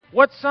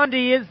What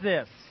Sunday is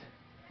this?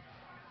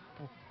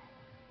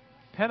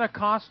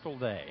 Pentecostal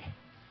Day.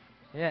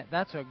 Yeah,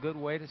 that's a good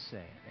way to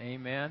say it.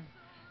 Amen.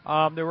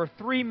 There were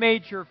three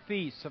major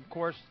feasts, of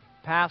course,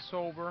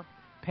 Passover,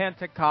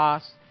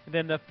 Pentecost, and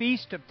then the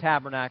Feast of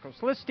Tabernacles.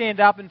 So let's stand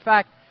up. In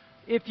fact,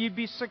 if you'd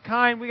be so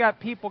kind, we got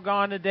people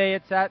gone today.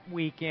 It's that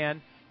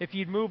weekend. If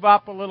you'd move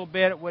up a little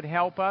bit, it would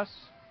help us.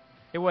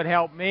 It would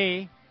help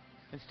me.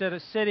 Instead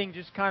of sitting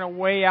just kind of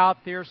way out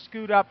there,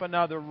 scoot up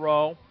another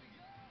row.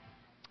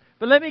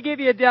 But let me give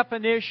you a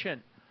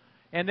definition.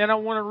 And then I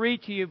want to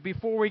read to you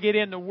before we get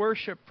into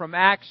worship from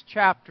Acts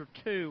chapter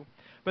 2.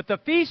 But the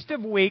Feast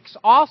of Weeks,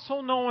 also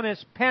known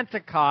as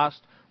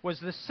Pentecost, was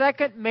the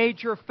second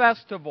major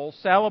festival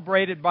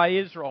celebrated by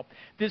Israel.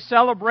 This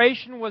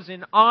celebration was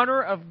in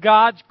honor of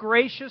God's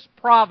gracious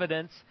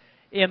providence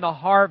in the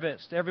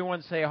harvest.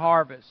 Everyone say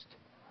harvest.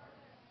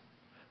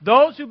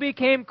 Those who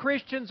became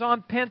Christians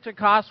on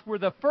Pentecost were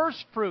the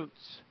first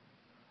fruits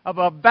of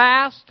a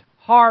vast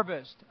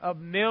harvest of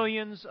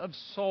millions of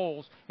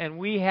souls, and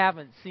we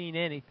haven't seen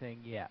anything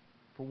yet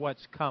for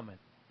what's coming.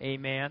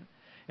 Amen.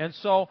 And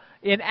so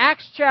in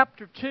Acts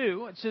chapter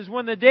 2, it says,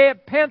 when the day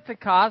of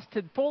Pentecost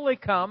had fully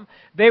come,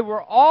 they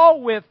were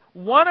all with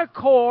one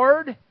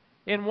accord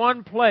in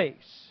one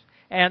place.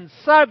 And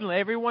suddenly,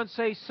 everyone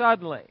say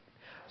suddenly.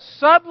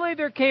 Suddenly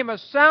there came a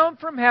sound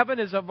from heaven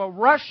as of a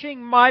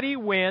rushing mighty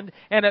wind,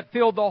 and it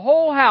filled the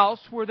whole house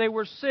where they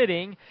were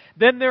sitting.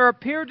 Then there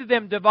appeared to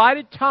them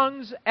divided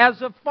tongues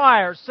as of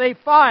fire. Say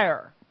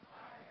fire.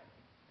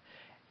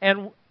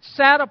 And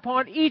sat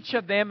upon each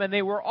of them, and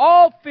they were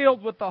all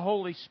filled with the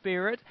Holy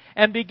Spirit,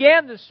 and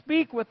began to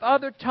speak with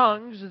other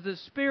tongues as the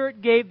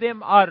Spirit gave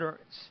them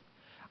utterance.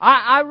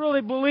 I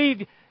really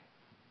believe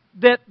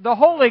that the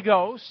Holy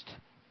Ghost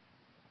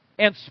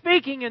and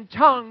speaking in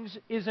tongues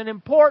is an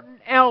important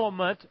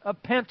element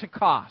of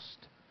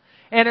Pentecost.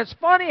 And it's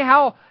funny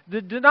how the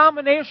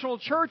denominational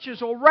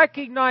churches will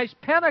recognize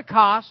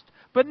Pentecost,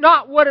 but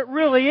not what it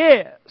really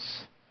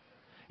is.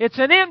 It's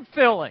an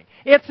infilling.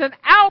 It's an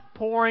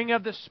outpouring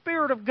of the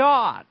Spirit of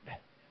God.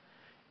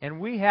 And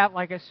we have,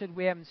 like I said,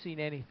 we haven't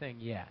seen anything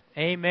yet.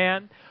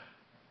 Amen.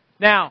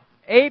 Now,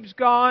 Abe's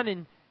gone,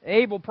 and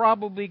Abe will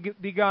probably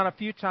be gone a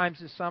few times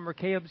this summer.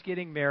 Caleb's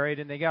getting married,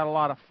 and they got a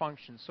lot of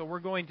functions. So we're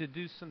going to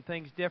do some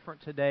things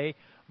different today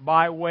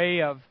by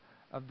way of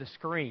the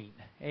screen.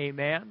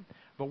 Amen.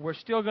 But we're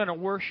still going to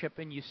worship,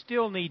 and you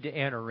still need to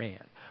enter in.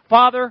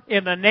 Father,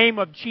 in the name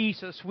of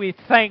Jesus, we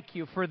thank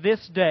you for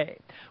this day.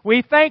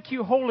 We thank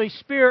you, Holy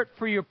Spirit,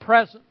 for your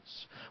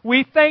presence.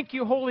 We thank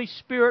you, Holy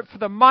Spirit, for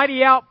the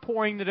mighty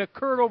outpouring that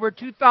occurred over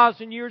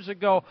 2,000 years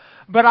ago.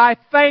 But I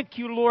thank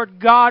you, Lord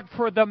God,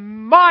 for the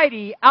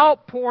mighty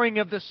outpouring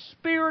of the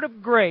Spirit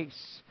of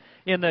grace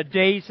in the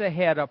days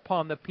ahead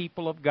upon the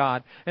people of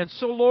God. And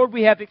so, Lord,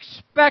 we have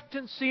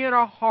expectancy in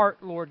our heart,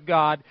 Lord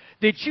God,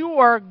 that you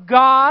are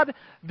God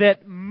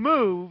that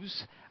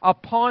moves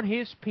upon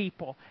His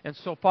people. And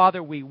so,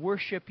 Father, we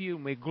worship you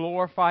and we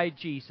glorify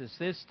Jesus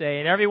this day.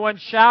 And everyone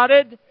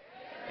shouted,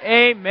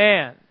 Amen.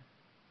 Amen.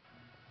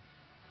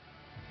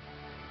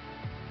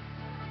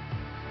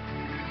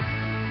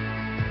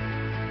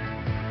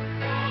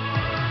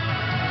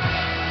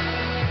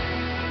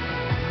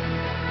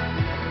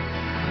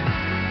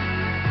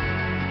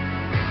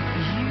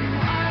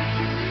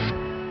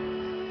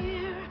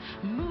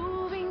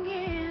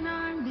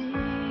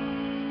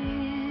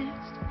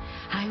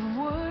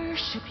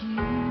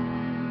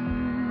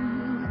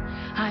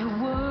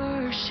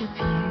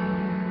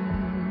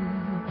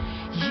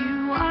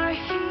 You are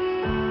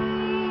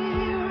here.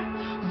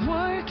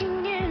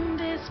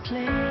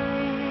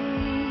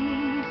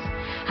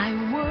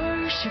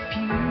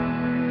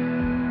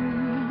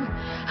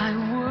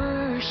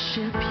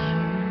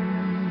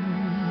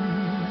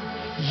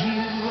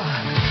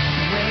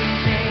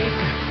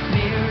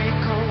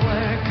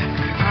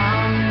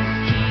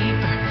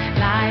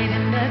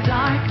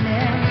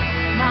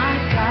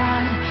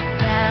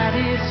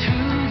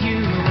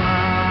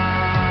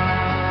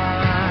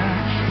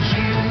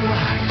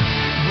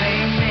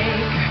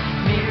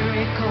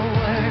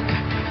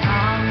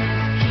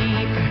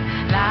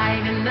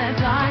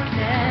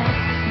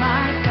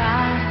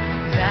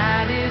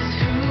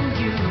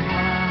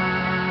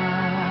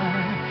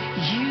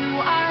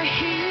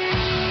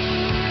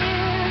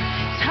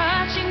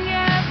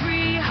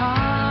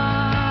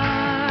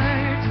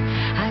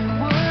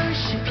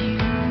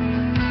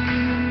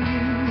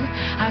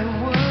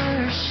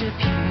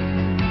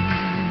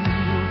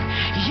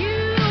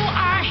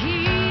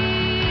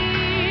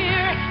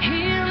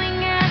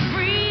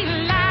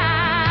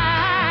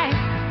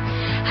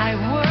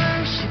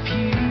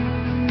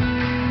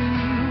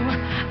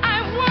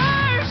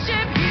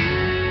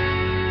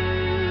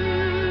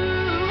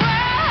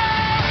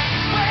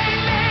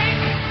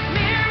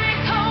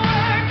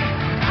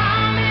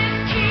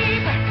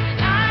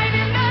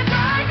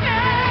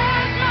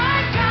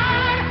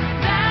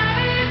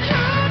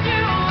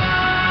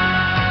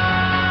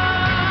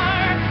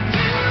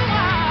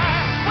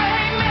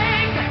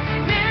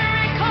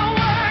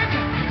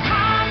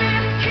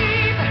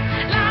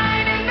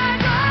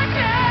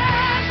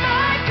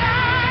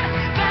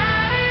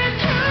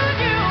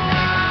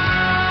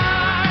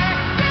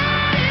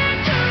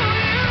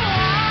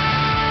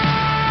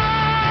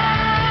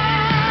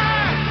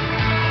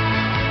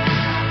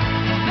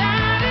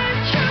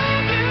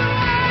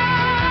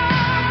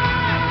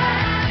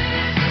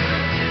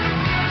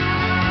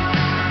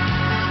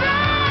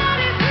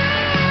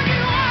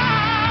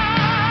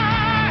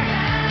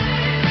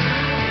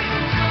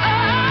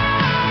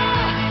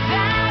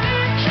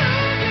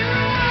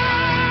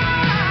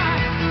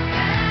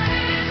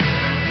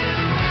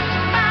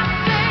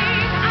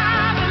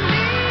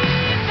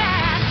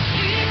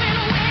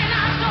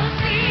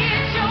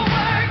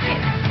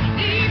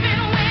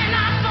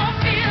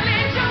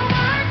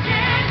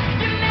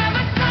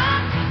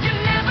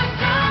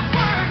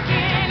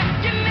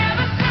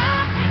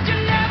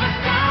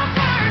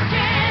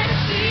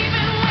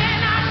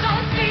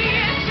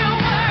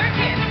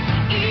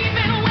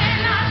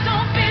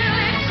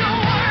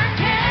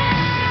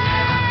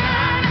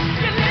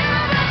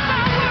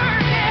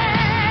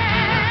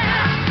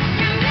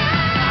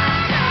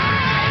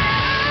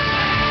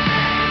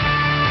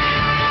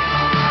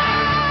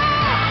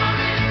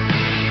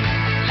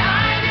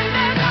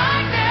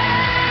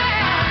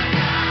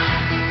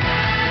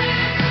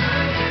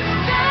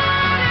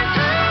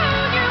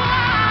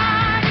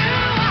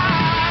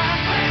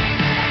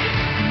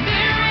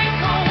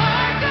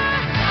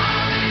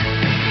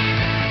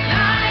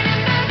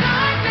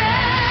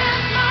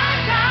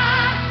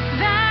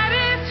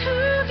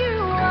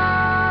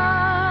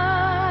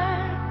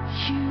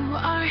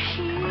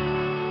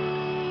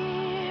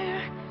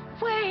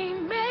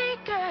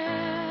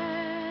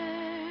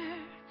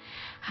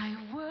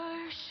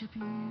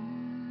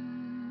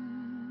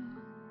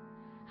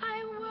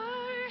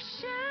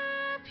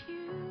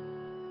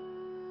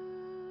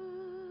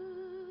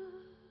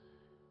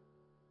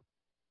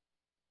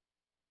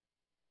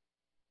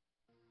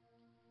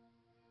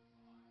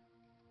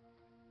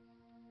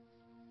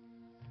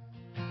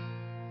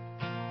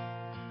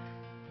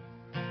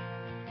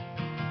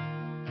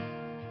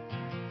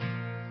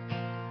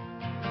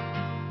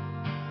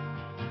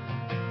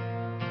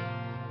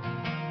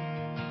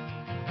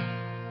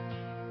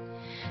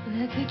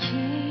 Let the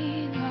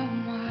King of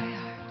my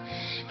heart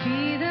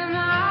be the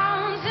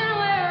mountain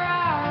where I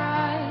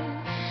ride,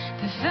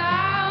 the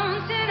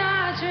fountain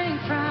I drink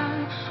from.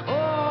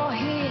 Oh,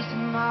 He's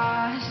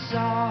my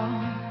song.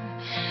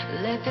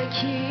 Let the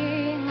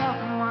King of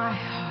my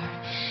heart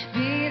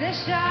be the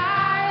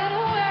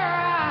shadow where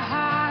I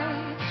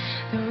hide,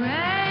 the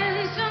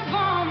ransom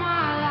for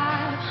my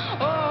life.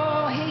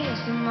 Oh,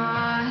 He's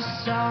my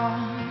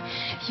song.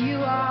 You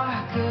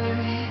are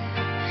good,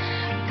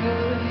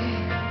 good.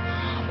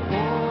 Oh,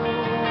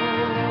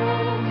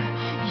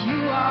 you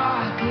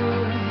are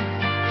good,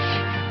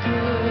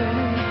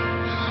 good.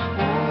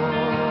 Oh,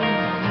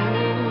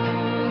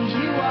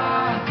 you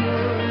are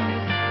good,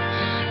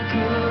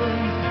 good.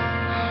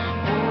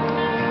 Oh,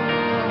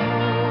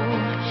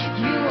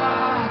 you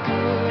are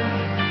good,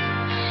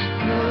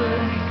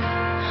 good.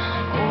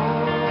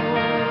 Oh,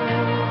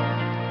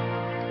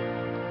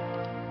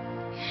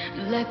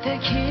 let the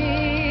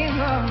King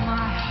of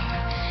my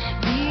heart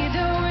be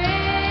the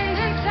wind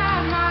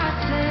inside my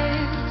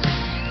sails,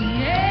 the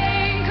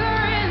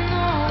anchor in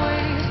the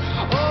waves.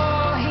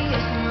 Oh, He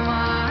is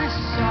my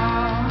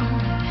song.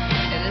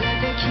 Let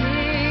the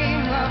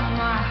King of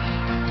my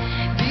heart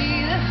be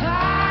the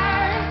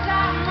fire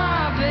inside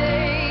my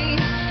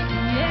veins,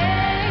 the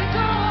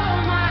anchor of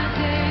my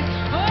days.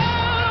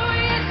 Oh,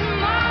 He is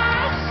my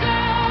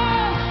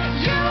song.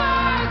 You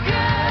are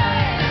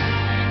good,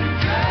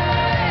 good.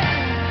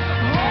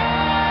 Oh,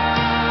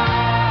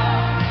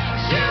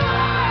 you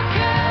are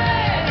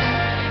good,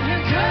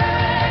 you're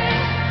good.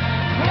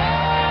 Oh,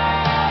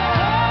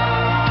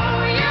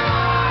 you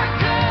are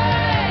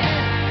good,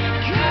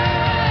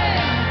 good.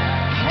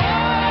 Oh,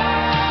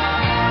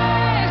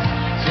 yes,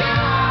 you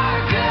are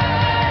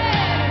good,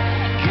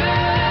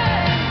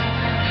 good.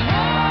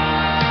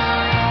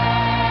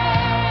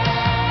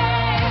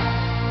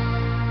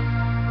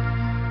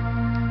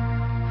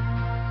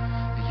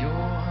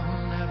 You're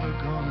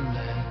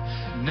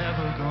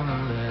never gonna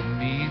let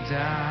me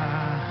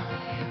down.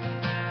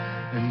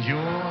 And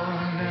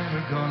you're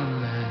never gonna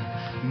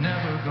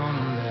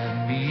let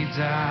me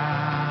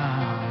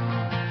down.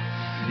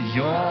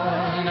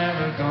 You're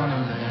never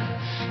gonna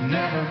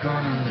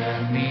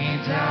let me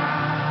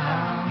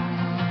down.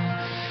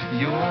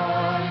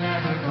 You're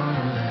never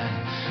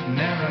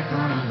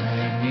gonna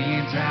let me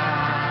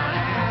down.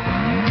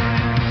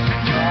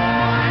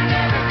 You're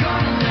never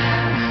gonna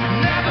let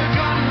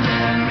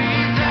me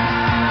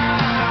down.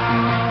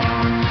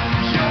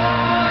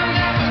 You're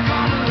never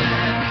gonna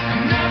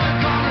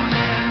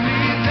let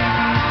me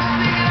down.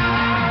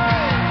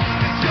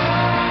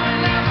 You're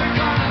never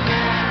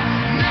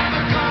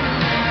gonna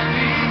let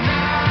me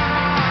down.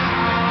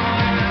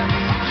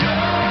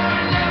 You're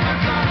never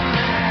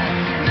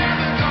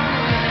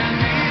gonna let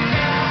me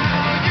down.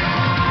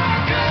 You're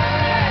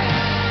good,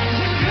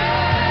 you're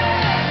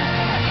good.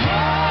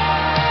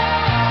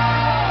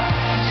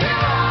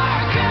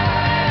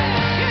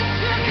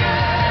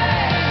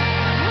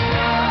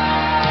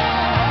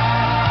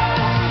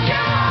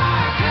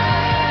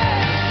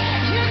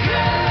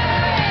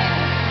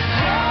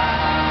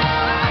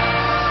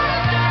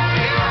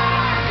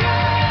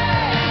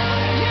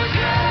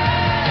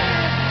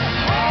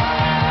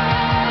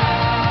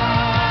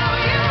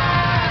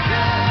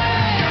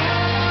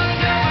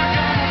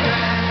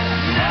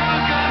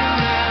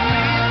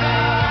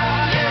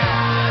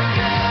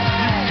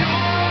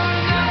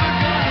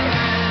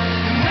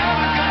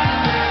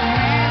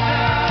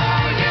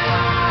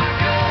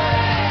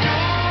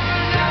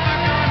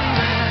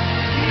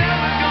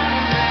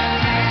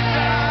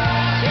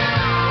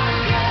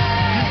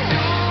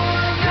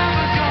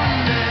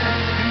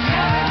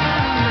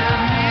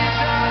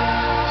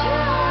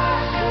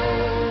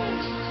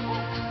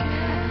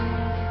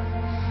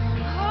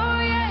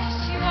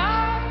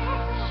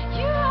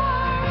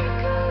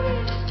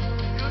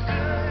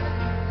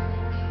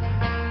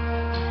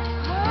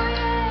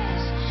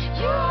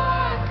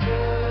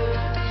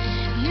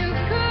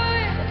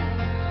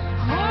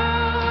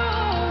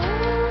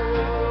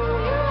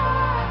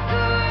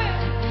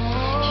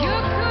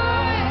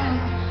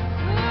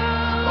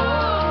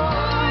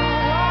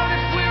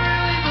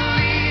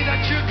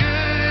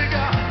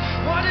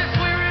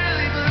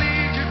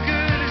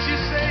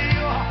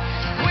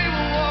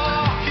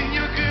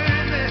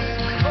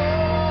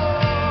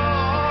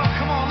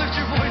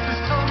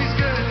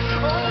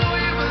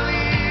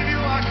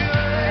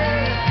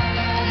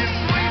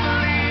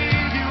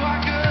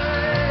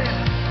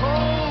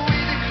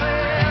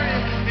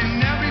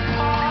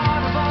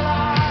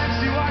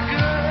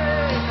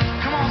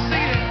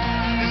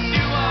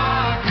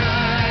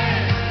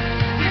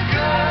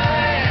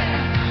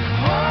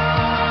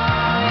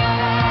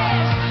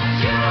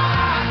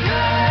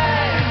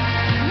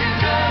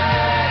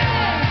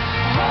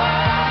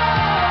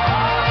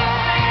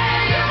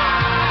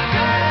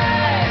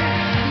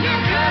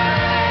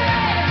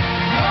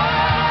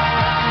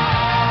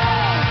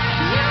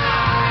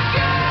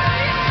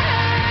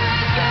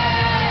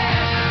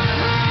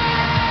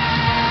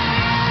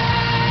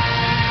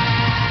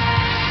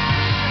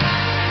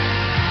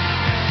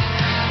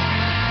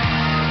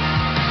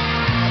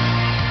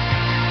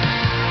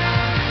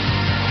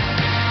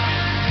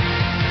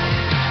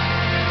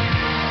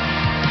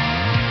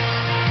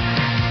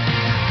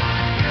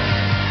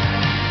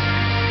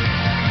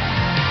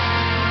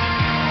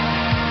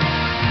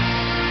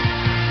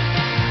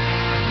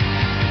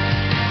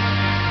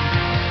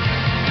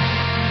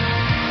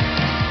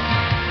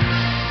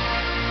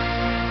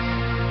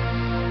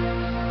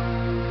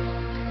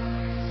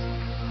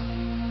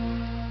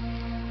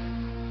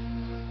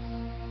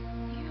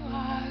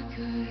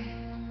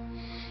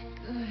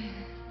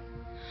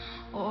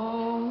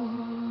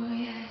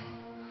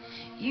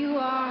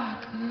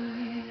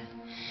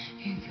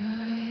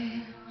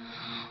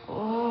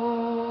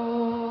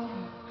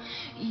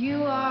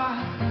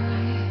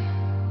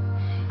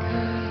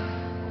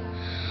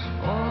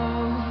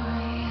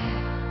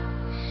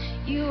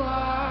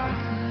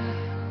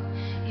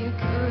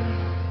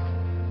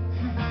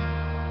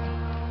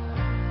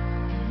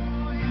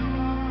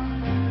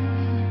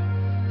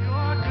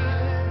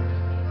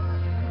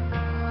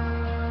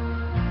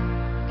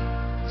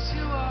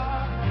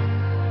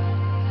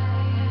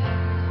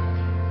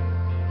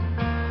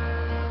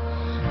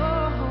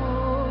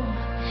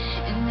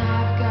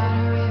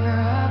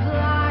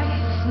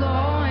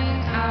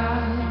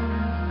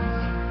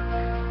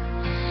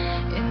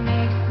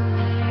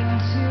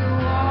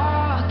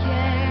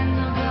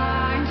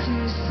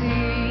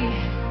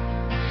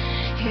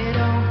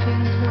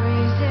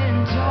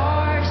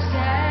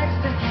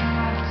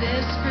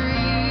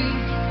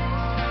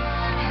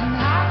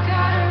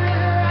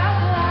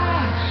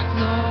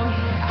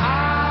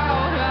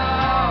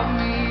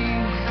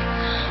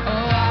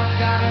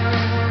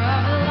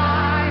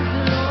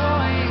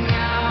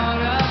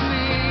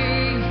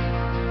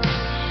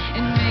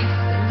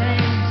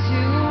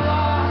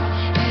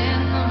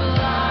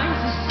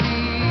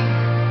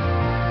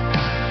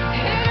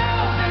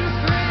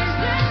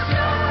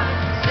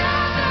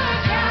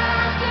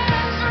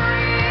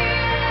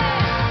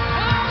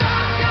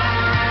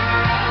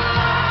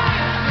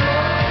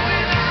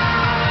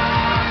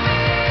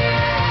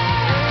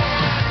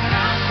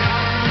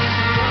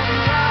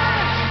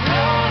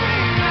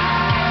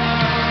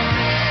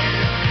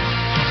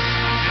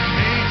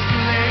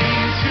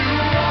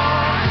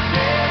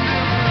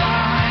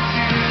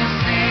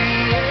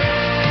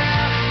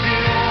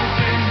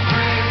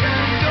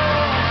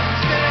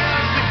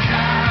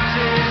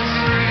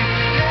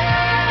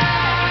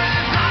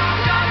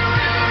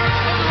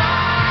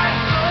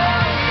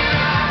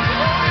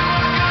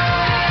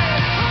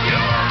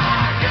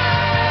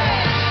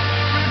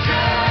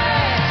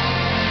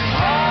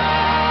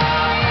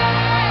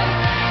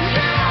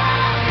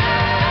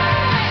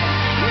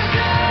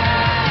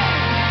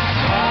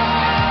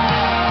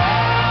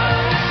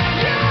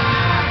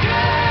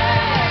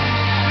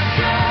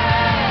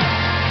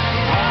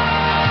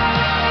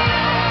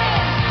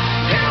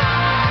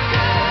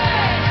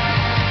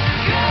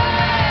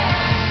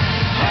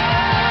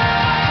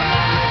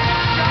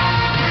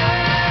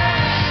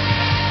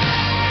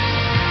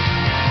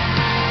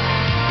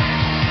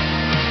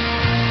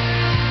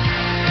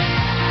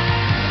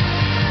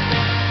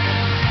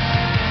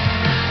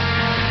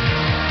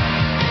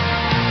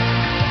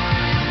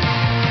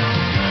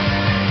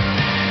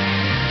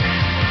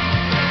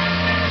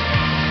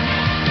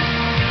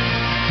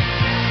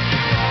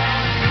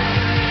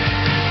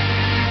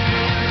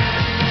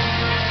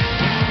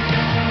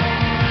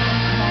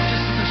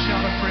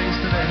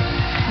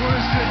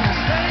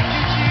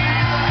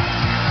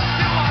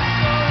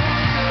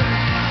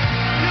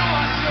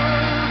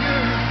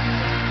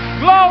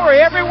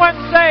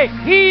 Someone say,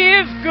 He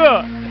is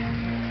good,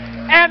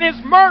 and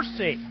His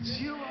mercy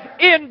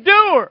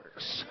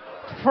endures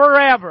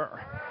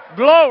forever.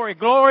 Glory,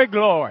 glory,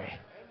 glory.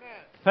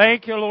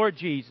 Thank you, Lord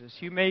Jesus.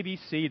 You may be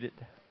seated.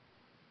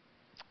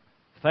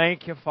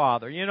 Thank you,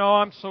 Father. You know,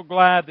 I'm so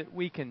glad that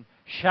we can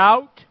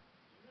shout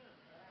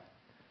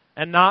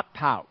and not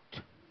pout.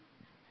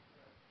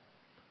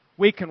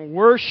 We can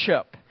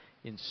worship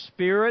in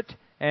spirit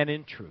and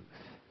in truth.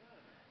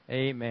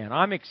 Amen.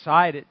 I'm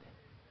excited.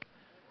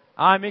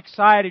 I'm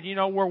excited. You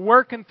know, we're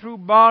working through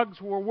bugs.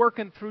 We're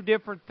working through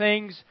different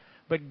things.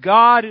 But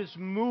God is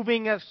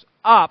moving us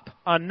up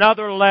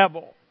another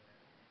level.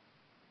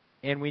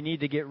 And we need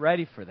to get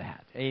ready for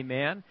that.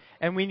 Amen.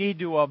 And we need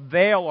to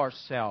avail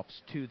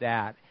ourselves to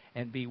that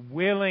and be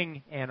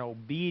willing and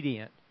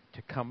obedient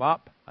to come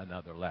up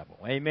another level.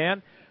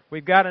 Amen.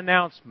 We've got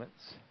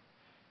announcements.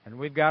 And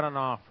we've got an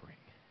offering.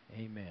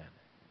 Amen.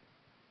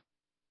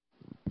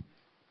 You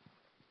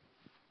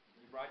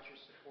brought your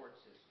support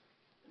system.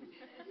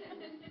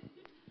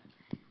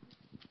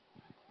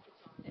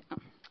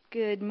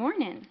 Good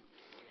morning.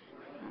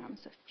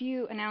 So a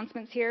few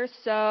announcements here.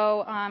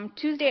 So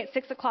Tuesday at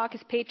 6 o'clock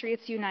is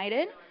Patriots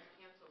United.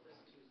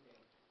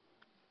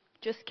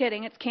 Just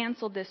kidding. It's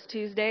canceled this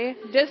Tuesday.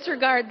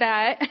 Disregard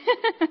that.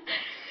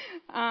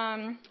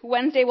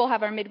 Wednesday we'll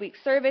have our midweek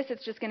service.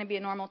 It's just going to be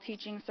a normal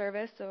teaching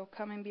service, so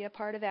come and be a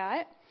part of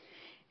that.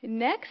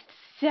 Next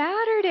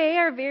Saturday,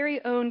 our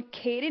very own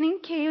Caden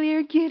and Kaylee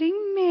are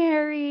getting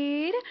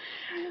married.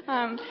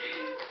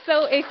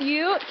 So if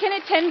you can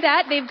attend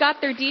that, they've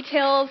got their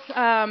details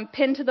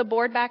pinned to the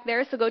board back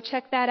there, so go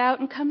check that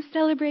out and come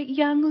celebrate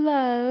young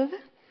love.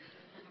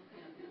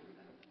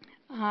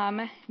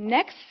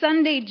 Next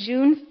Sunday,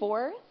 June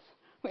 4th,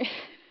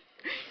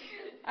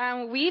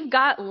 we've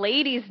got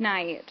Ladies'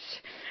 Night,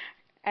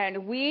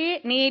 and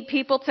we need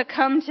people to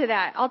come to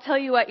that. I'll tell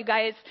you what, you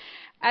guys,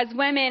 as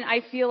women,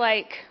 I feel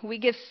like we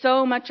give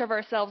so much of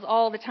ourselves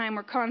all the time.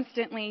 We're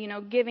constantly,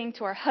 giving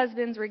to our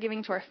husbands, we're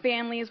giving to our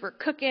families, we're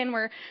cooking,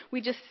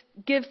 we just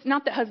give,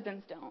 not that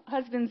husbands don't.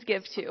 Husbands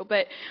give too,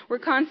 but we're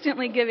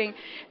constantly giving.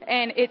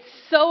 And it's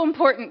so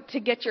important to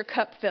get your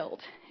cup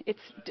filled.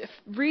 It's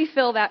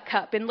refill that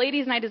cup. And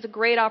Ladies' Night is a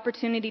great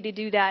opportunity to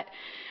do that.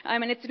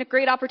 And it's a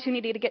great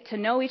opportunity to get to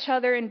know each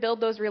other and build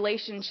those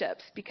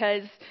relationships,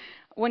 because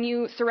when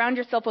you surround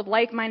yourself with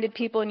like-minded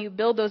people and you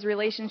build those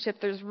relationships,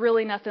 there's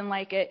really nothing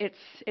like it.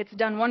 It's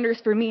done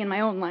wonders for me in my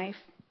own life.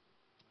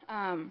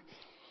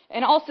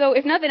 And also,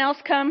 if nothing else,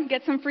 come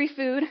get some free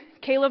food.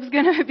 Caleb's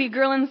going to be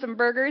grilling some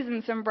burgers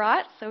and some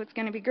brats, so it's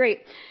going to be great.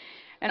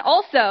 And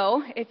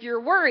also, if you're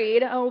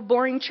worried,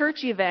 boring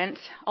church event,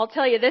 I'll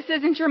tell you, this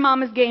isn't your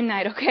mama's game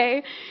night,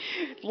 okay?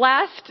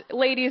 Last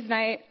Ladies'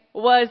 Night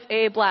was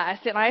a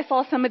blast, and I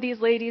saw some of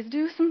these ladies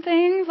do some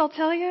things, I'll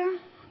tell you.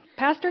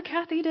 Pastor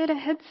Kathy did a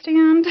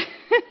headstand.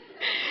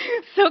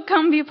 So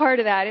come be a part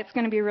of that. It's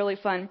going to be really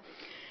fun.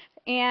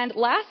 And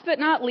last but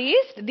not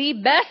least, the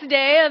best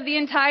day of the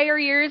entire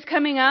year is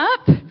coming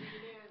up.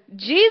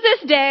 Jesus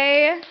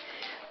Day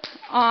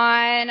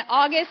on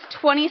August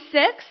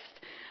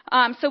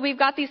 26th. So we've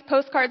got these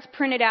postcards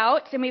printed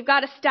out, and we've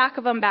got a stack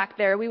of them back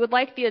there. We would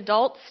like the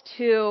adults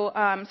to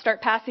start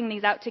passing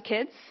these out to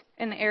kids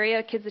in the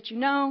area, kids that you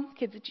know,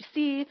 kids that you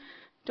see.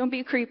 Don't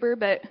be a creeper,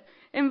 but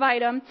invite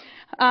them.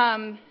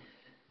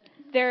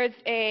 There's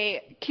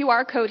a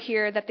QR code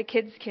here that the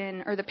kids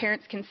can, or the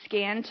parents can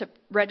scan to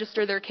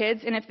register their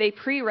kids. And if they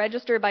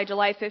pre-register by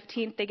July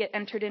 15th, they get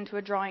entered into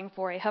a drawing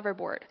for a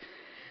hoverboard.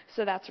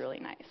 So that's really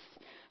nice.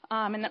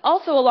 And then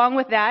also along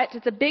with that,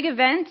 it's a big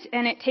event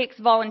and it takes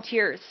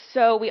volunteers.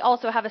 So we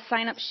also have a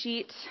sign-up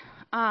sheet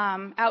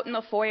out in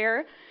the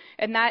foyer.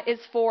 And that is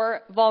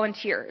for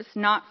volunteers,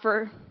 you're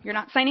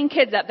not signing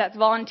kids up, that's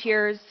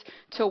volunteers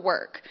to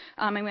work.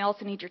 And we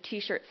also need your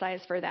t-shirt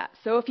size for that.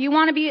 So if you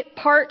want to be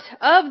part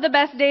of the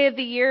best day of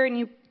the year and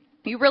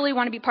you really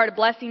want to be part of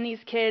blessing these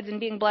kids and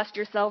being blessed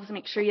yourselves,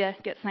 make sure you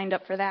get signed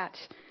up for that.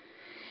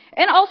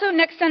 And also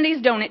next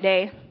Sunday's Donut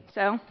Day,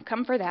 so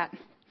come for that.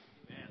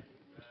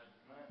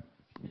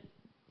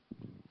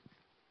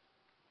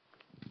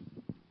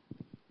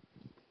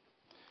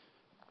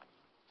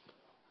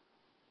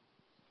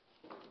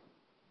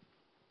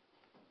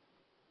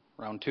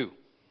 Round two.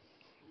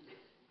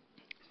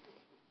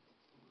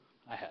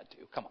 I had to.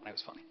 Come on, that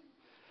was funny.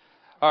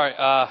 All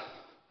right,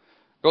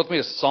 go with me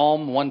to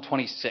Psalm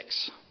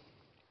 126.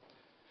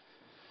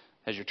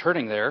 As you're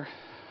turning there,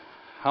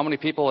 how many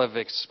people have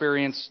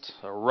experienced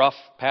a rough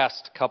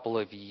past couple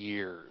of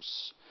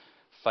years?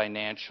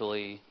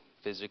 Financially,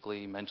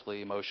 physically,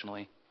 mentally,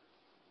 emotionally?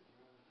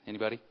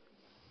 Anybody?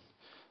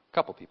 A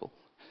couple people.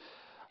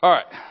 All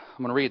right, I'm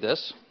going to read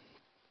this.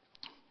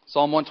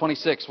 Psalm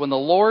 126. When the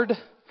Lord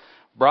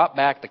brought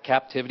back the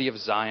captivity of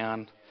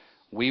Zion,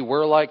 we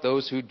were like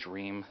those who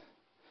dream.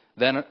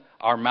 Then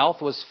our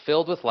mouth was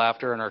filled with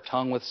laughter and our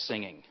tongue with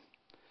singing.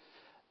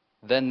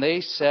 Then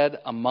they said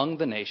among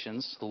the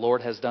nations, the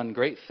Lord has done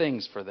great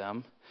things for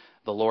them.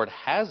 The Lord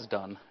has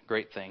done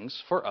great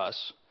things for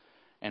us,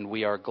 and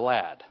we are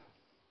glad.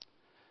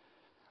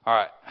 All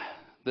right,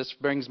 this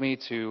brings me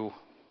to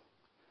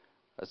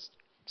a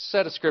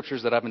set of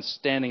scriptures that I've been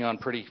standing on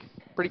pretty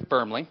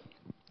firmly.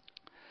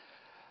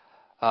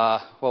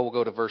 We'll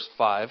go to verse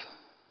 5.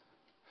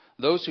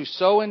 Those who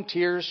sow in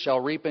tears shall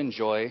reap in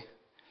joy.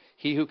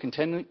 He who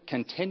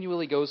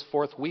continually goes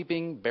forth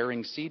weeping,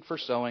 bearing seed for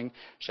sowing,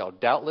 shall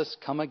doubtless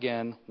come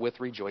again with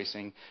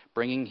rejoicing,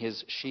 bringing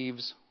his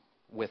sheaves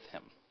with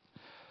him.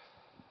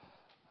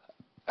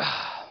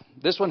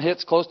 This one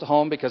hits close to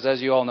home because,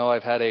 as you all know,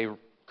 I've had a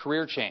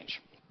career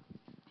change.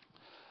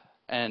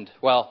 And,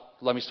 well,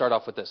 let me start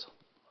off with this.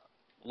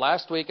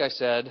 Last week I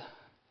said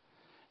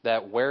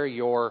that where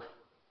your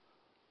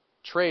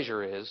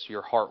treasure is,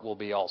 your heart will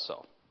be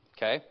also.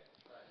 Okay?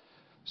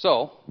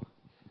 So,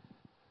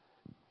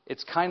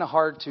 it's kind of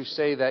hard to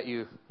say that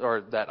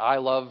that I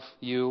love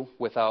you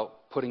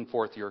without putting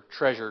forth your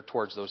treasure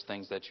towards those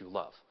things that you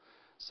love.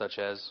 Such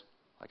as,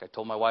 like I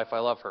told my wife, I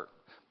love her.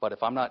 But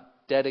if I'm not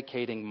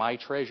dedicating my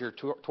treasure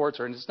towards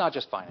her, and it's not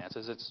just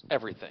finances, it's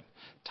everything.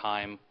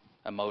 Time,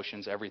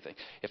 emotions, everything.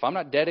 If I'm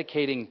not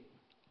dedicating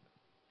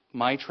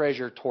my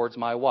treasure towards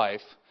my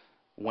wife,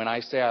 when I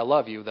say I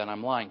love you, then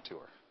I'm lying to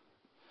her.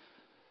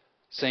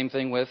 Same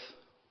thing with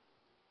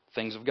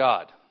things of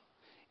God.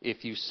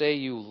 If you say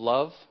you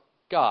love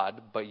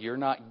God, but you're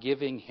not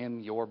giving him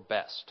your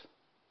best,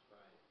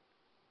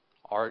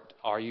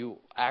 are you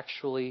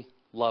actually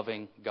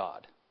loving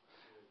God?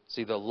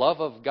 See, the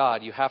love of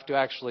God, you have to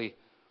actually,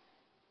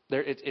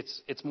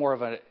 it's more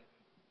of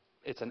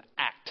it's an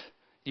act.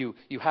 You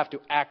have to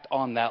act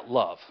on that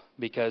love,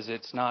 because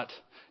it's not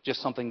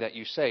just something that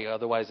you say,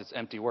 otherwise it's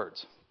empty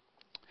words.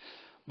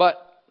 But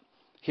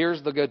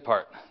here's the good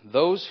part.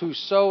 Those who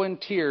sow in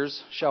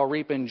tears shall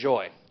reap in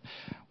joy.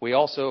 We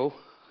also,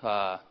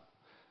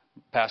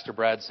 Pastor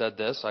Brad said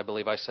this, I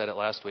believe I said it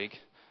last week.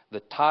 The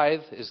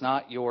tithe is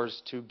not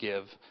yours to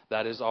give.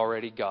 That is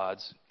already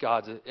God's.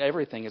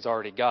 Everything is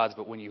already God's,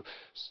 but when you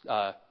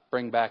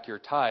bring back your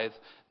tithe,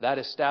 that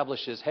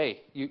establishes,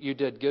 hey, you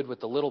did good with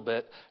the little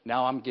bit,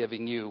 now I'm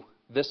giving you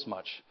this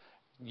much.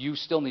 You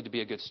still need to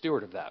be a good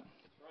steward of that.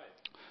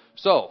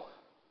 So,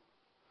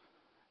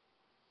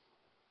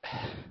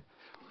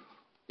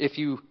 if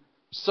you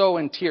sow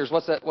in tears,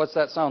 what's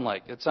that sound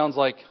like? It sounds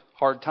like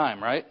hard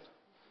time, right?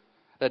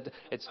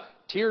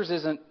 Tears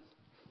isn't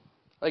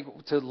like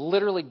to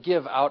literally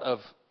give out of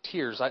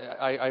tears.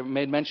 I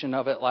made mention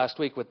of it last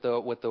week with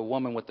the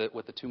woman with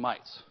the 2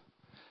 mites.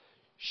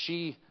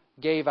 She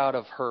gave out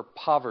of her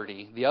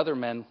poverty. The other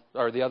men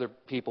or the other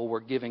people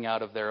were giving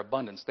out of their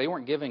abundance. They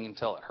weren't giving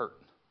until it hurt.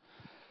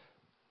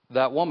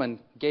 That woman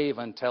gave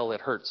until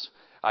it hurts.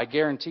 I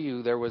guarantee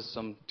you there was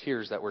some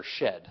tears that were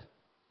shed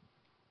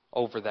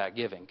over that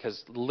giving,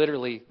 because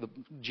literally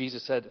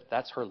Jesus said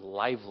that's her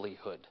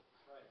livelihood.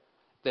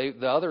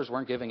 The others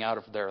weren't giving out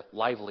of their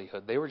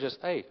livelihood. They were just,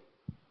 hey,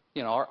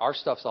 our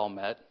stuff's all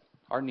met.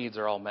 Our needs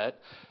are all met.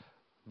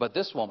 But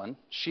this woman,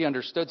 she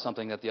understood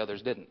something that the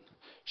others didn't.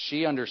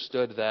 She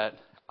understood that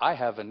I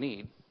have a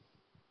need,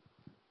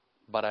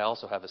 but I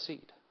also have a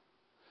seed.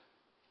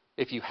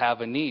 If you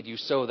have a need, you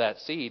sow that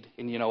seed,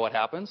 and you know what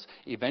happens?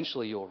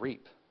 Eventually you'll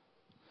reap.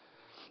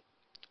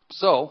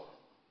 So,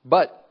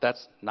 but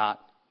that's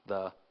not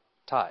the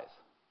tithe.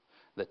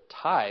 The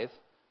tithe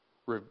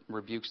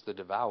rebukes the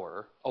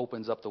devourer,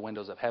 opens up the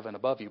windows of heaven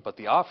above you. But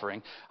the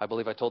offering, I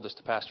believe I told this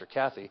to Pastor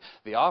Kathy,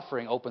 the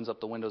offering opens up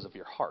the windows of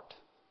your heart.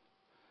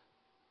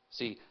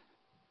 See,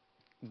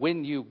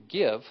 when you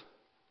give,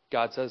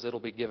 God says it'll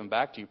be given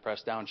back to you,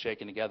 pressed down,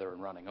 shaken together,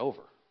 and running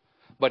over.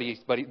 But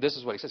this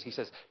is what he says. He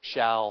says,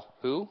 shall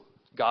who?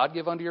 God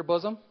give unto your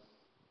bosom?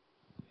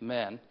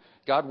 Men.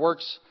 God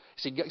works.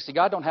 See,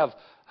 God don't have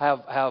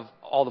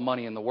all the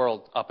money in the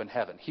world up in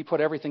heaven. He put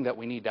everything that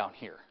we need down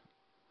here.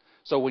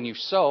 So when you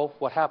sow,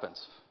 what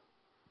happens?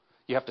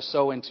 You have to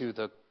sow into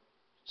the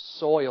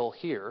soil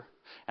here.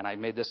 And I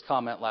made this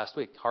comment last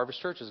week.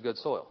 Harvest Church is good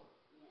soil.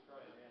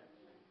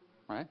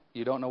 Right?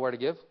 You don't know where to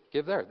give?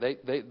 Give there.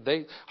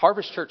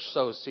 Harvest Church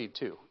sows seed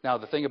too. Now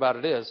the thing about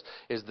it is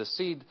the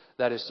seed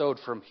that is sowed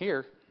from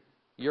here,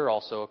 you're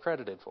also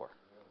accredited for.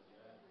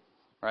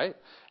 Right?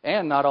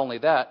 And not only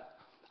that,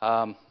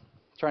 trying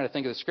to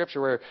think of the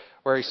scripture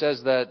where he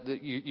says that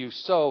you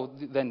sow,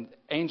 then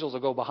angels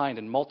will go behind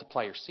and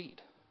multiply your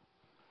seed.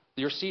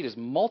 Your seed is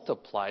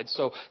multiplied.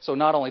 So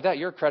not only that,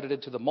 you're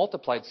accredited to the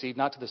multiplied seed,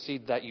 not to the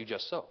seed that you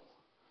just sow.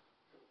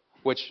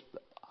 Which,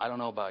 I don't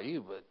know about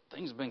you, but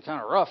things have been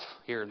kind of rough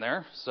here and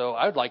there. So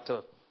I'd like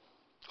to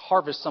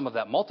harvest some of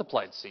that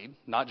multiplied seed,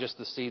 not just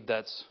the seed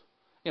that's,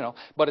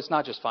 but it's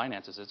not just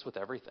finances, it's with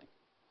everything.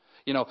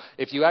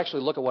 If you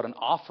actually look at what an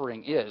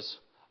offering is,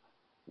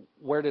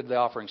 where did the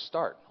offering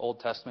start?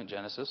 Old Testament,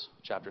 Genesis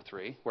chapter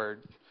 3,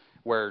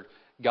 where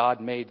God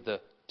made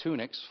the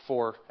tunics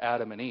for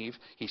Adam and Eve.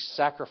 He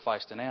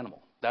sacrificed an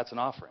animal. That's an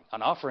offering.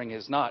 An offering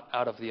is not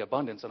out of the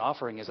abundance. An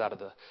offering is out of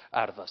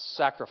the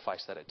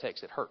sacrifice that it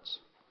takes. It hurts.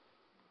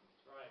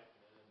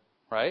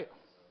 Right?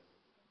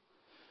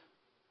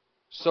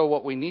 So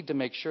what we need to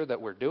make sure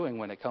that we're doing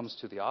when it comes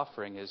to the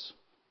offering is,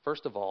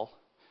 first of all,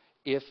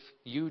 if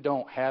you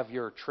don't have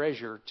your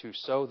treasure to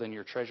sow, then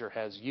your treasure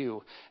has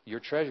you. Your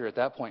treasure at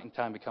that point in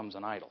time becomes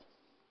an idol.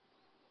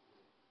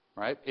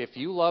 right? If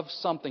you love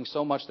something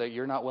so much that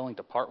you're not willing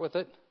to part with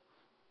it,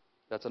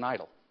 that's an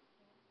idol.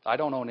 I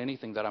don't own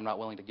anything that I'm not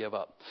willing to give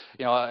up.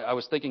 I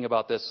was thinking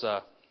about this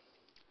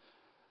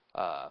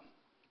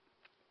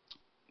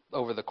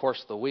over the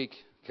course of the week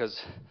because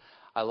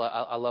I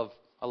love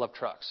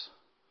trucks.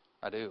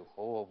 I do.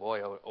 Oh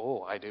boy,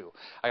 I do.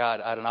 I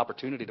had an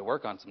opportunity to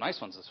work on some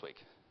nice ones this week,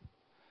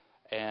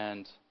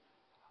 and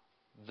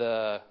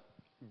the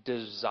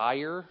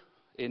desire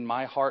in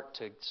my heart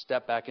to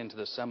step back into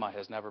the semi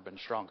has never been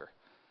stronger.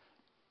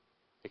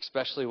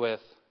 Especially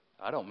with,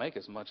 I don't make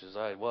as much as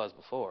I was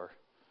before.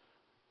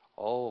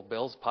 Oh,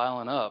 bills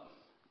piling up.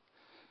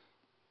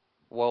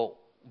 Well,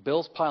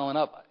 bills piling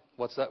up.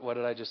 What's that? What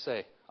did I just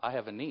say? I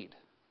have a need.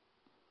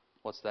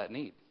 What's that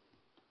need?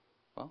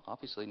 Well,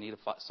 obviously need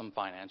some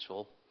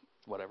financial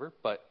whatever,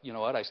 but you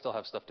know what? I still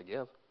have stuff to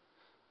give.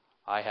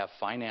 I have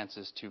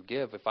finances to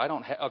give.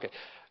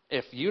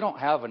 If you don't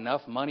have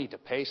enough money to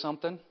pay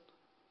something,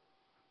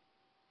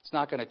 it's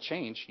not going to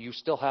change. You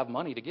still have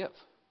money to give.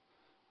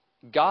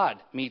 God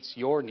meets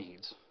your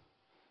needs.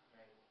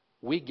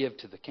 We give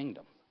to the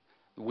kingdom.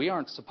 We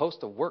aren't supposed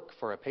to work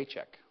for a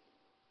paycheck.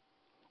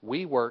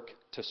 We work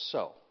to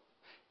sow.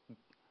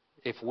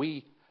 If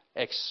we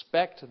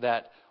expect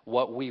that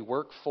what we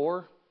work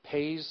for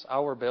pays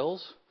our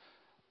bills,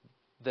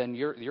 then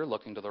you're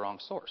looking to the wrong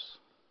source.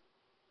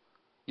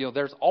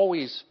 There's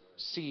always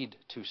seed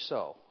to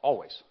sow,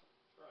 always.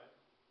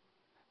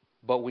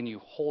 But when you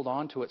hold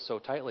on to it so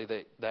tightly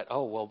that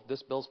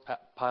this bill's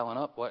piling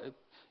up,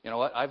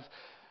 I've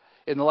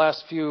in the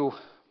last few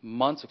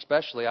months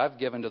especially, I've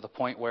given to the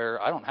point where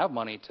I don't have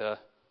money to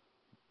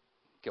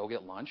go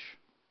get lunch,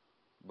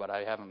 but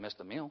I haven't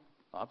missed a meal,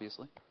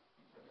 obviously.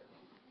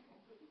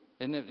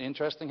 Isn't it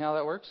interesting how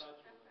that works?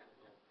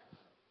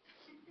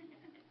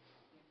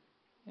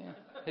 Yeah,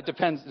 it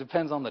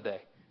depends on the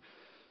day.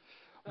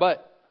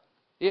 But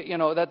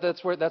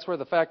that's where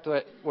the fact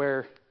that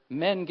where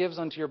men gives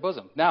unto your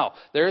bosom. Now,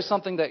 there is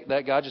something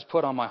that God just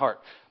put on my heart.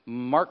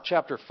 Mark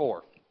chapter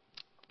 4.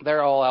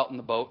 They're all out in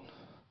the boat,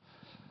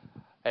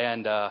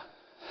 and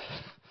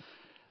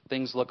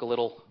things look a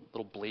little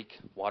bleak.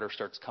 Water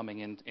starts coming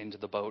into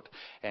the boat,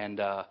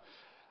 and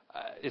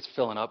it's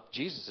filling up.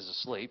 Jesus is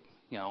asleep.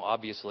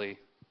 Obviously,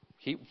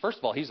 first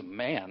of all, he's a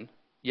man.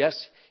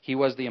 Yes, he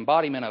was the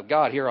embodiment of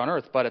God here on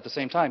earth, but at the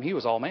same time, he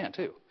was all man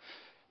too.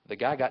 The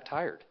guy got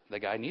tired. The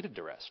guy needed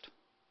to rest.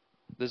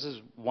 This is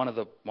one of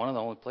the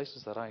only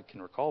places that I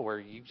can recall where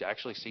you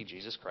actually see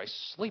Jesus Christ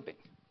sleeping.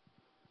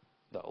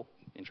 Though,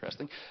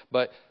 interesting.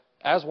 But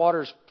as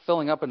water's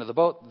filling up into the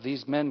boat,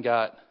 these men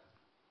got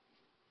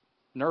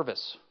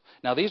nervous.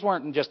 Now, these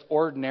weren't just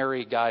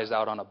ordinary guys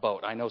out on a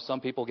boat. I know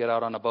some people get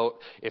out on a boat.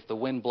 If the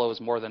wind blows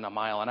more than a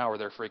mile an hour,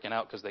 they're freaking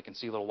out because they can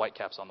see little white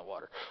caps on the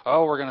water.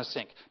 Oh, we're going to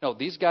sink. No,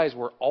 these guys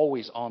were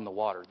always on the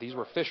water. These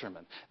were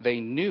fishermen. They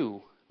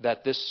knew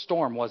that this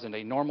storm wasn't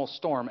a normal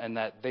storm and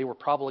that they were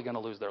probably going to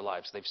lose their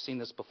lives. They've seen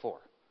this before.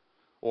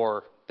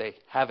 Or they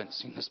haven't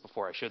seen this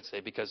before, I should say,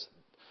 because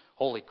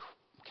holy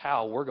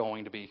cow, we're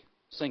going to be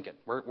sinking.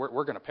 We're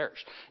going to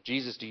perish.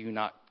 Jesus, do you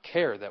not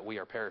care that we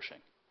are perishing?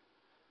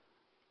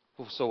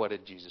 So what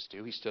did Jesus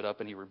do? He stood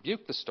up and he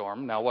rebuked the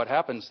storm. Now what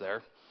happens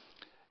there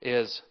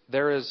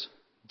is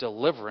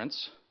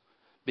deliverance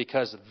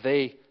because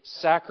they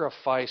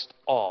sacrificed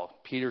all.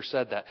 Peter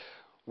said that.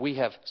 We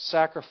have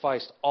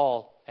sacrificed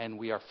all and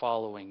we are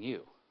following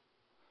you.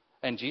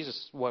 And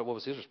Jesus, what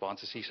was his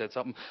response? He said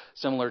something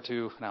similar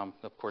to, now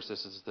of course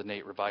this is the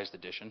Nate Revised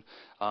Edition.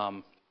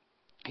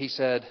 He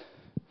said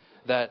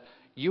that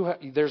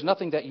there's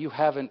nothing that you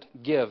haven't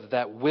give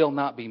that will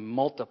not be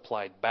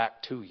multiplied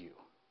back to you.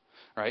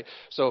 Right?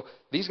 So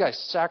these guys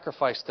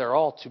sacrificed their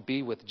all to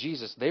be with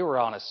Jesus. They were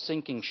on a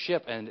sinking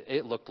ship and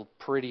it looked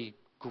pretty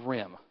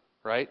grim,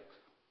 right?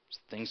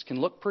 Things can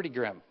look pretty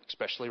grim,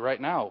 especially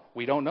right now.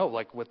 We don't know,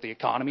 like with the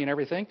economy and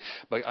everything.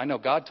 But I know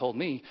God told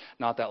me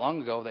not that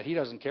long ago that he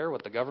doesn't care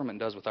what the government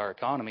does with our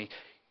economy.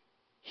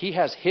 He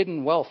has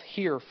hidden wealth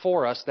here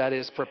for us that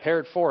is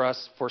prepared for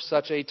us for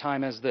such a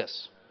time as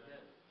this.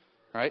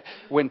 Right?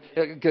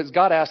 Because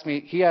God asked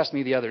me, he asked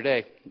me the other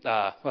day,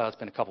 it's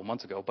been a couple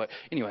months ago, but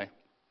anyway,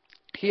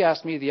 he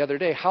asked me the other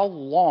day how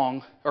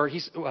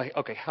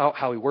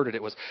he worded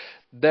it was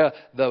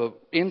the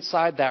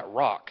inside that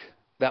rock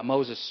that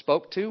Moses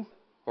spoke to,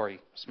 or he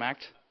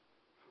smacked.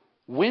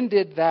 When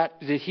did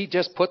he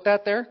just put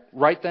that there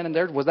right then and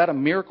there? Was that a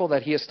miracle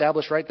that he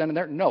established right then and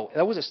there? No,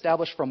 that was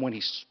established from when he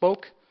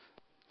spoke,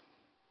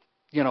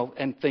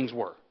 and things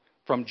were.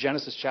 From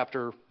Genesis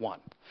chapter 1.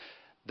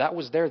 That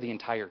was there the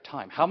entire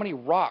time. How many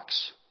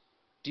rocks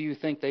do you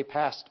think they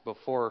passed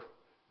before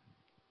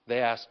they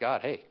asked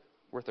God, hey,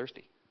 we're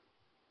thirsty?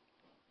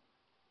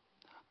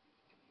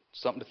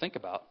 Something to think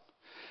about.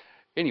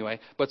 Anyway,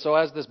 but so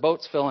as this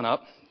boat's filling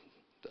up,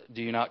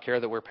 do you not care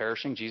that we're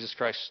perishing? Jesus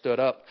Christ stood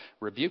up,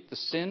 rebuked the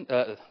sin.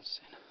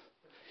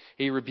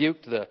 He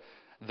rebuked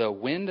the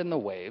wind and the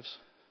waves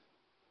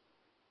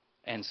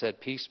and said,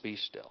 peace, be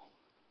still.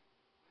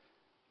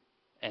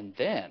 And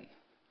then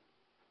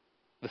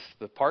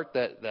the part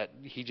that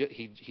he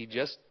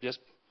just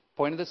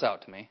pointed this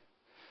out to me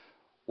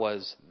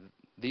was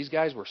these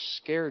guys were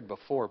scared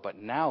before, but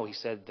now he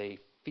said they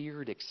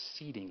feared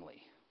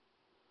exceedingly.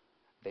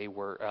 They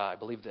were, I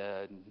believe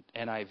the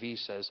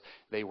NIV says,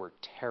 they were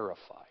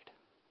terrified.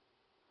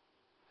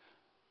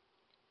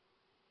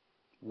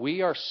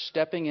 We are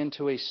stepping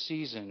into a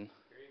season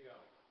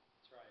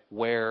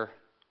where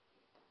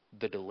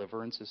the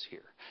deliverance is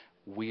here.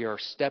 We are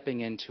stepping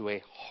into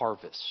a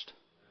harvest,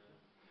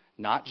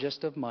 not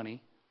just of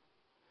money,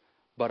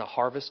 but a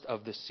harvest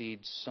of the seed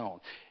sown.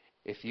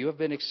 If you have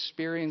been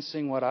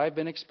experiencing what I've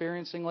been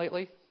experiencing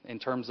lately, in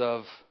terms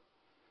of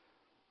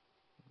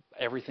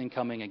everything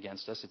coming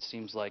against us, it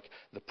seems like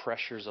the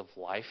pressures of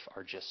life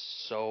are just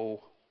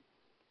so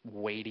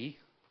weighty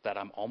that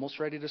I'm almost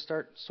ready to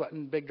start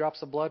sweating big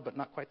drops of blood, but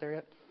not quite there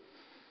yet.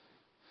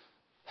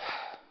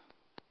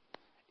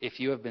 If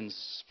you have been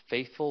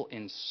faithful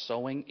in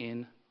sowing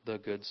in the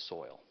good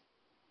soil,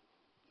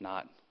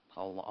 not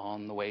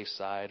on the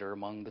wayside or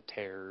among the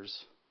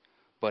tares,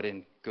 but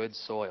in good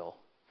soil,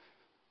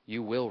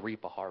 you will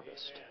reap a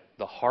harvest. Amen.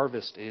 The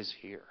harvest is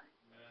here.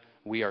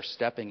 Amen. We are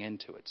stepping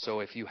into it.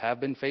 So if you have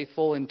been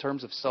faithful in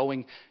terms of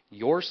sowing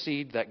your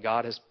seed that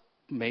God has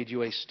made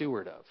you a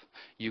steward of,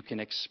 you can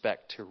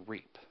expect to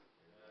reap.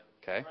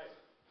 Okay?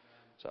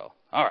 So,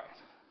 all right.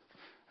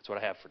 That's what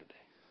I have for today.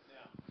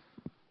 Yeah.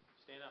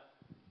 Stand up.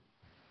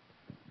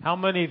 How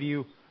many of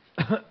you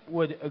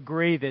would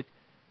agree that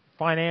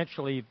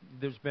financially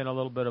there's been a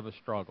little bit of a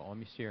struggle? Let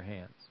me see your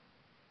hands.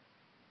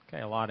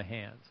 Okay, a lot of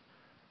hands.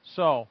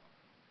 So,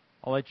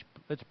 let's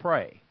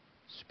pray.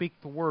 Speak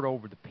the word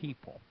over the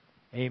people.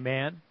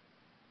 Amen.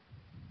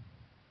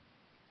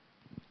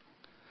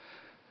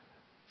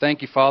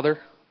 Thank you, Father,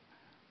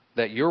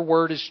 that your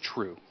word is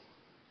true.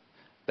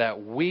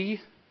 That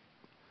we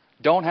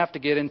don't have to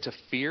get into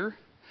fear,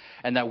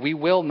 and that we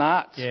will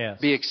not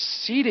be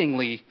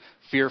exceedingly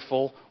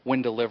fearful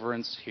when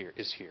deliverance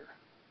is here.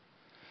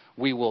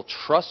 We will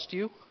trust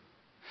you,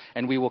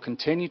 and we will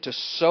continue to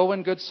sow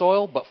in good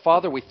soil. But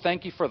Father, we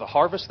thank you for the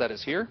harvest that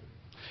is here.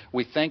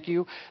 We thank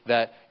you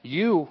that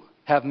you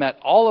have met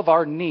all of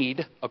our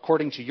need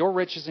according to your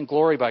riches and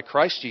glory by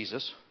Christ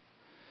Jesus.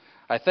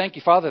 I thank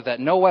you, Father, that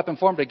no weapon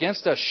formed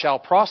against us shall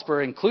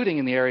prosper, including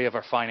in the area of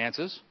our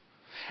finances,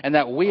 and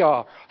that we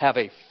have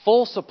a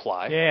full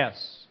supply.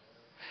 Yes.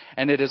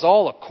 And it is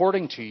all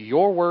according to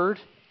your word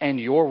and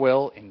your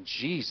will. In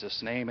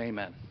Jesus' name,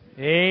 amen.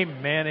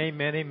 Amen,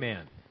 amen,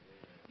 amen.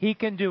 He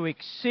can do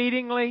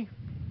exceedingly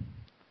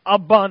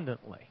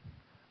abundantly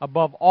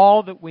above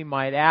all that we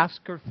might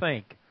ask or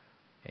think.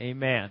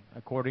 Amen.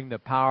 According to the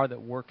power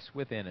that works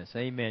within us.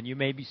 Amen. You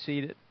may be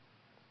seated.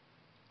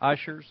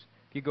 Ushers,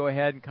 if you go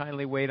ahead and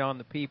kindly wait on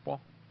the people.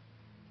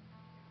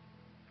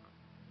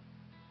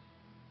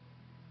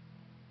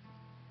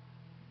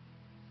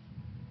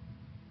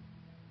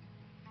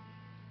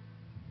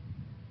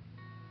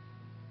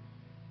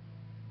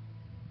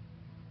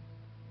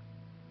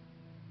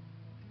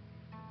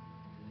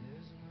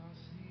 There's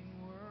nothing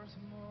worth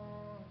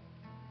more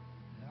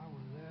that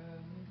will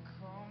ever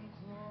come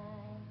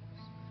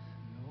close.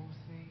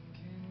 Nothing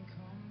can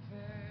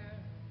compare.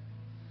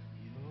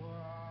 You're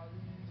our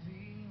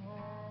living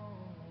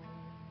hope.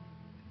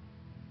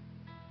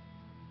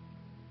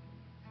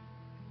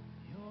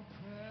 Your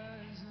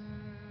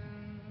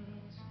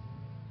presence,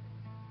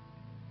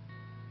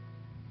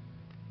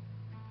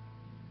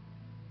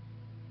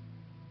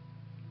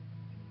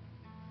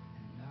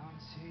 and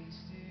I've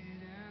tasted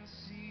and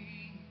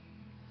seen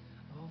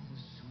of the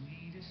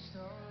sweetest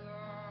of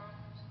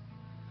loves,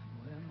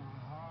 when my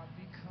heart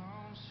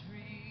becomes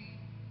free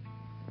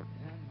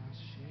and my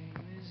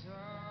shame is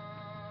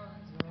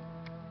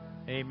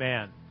undone.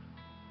 Amen.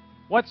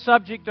 What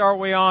subject are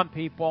we on,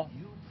 people?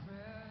 Your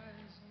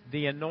presence,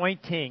 The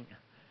anointing.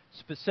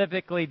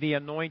 Specifically, the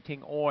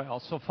anointing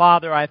oil. So,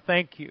 Father, I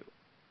thank you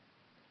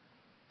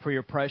for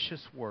your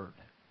precious word.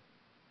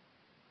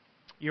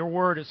 Your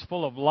word is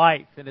full of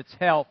life, and it's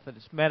health, and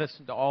it's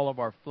medicine to all of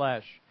our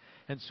flesh.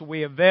 And so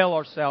we avail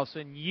ourselves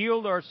and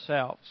yield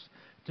ourselves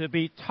to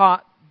be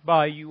taught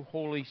by you,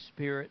 Holy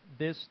Spirit,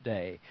 this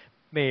day.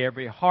 May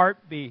every heart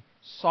be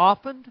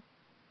softened,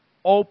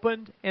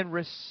 opened, and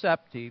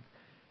receptive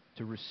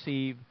to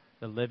receive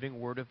the living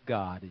Word of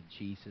God in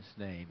Jesus'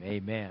 name.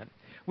 Amen.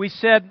 We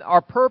said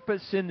our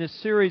purpose in this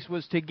series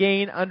was to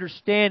gain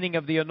understanding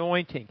of the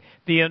anointing.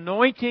 The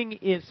anointing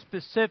is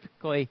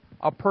specifically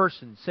a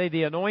person. Say,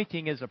 the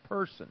anointing is a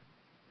person.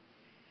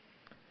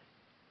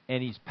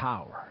 And He's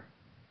power.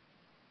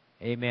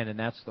 Amen. And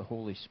that's the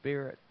Holy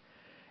Spirit.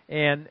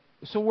 And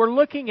so we're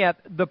looking at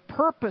the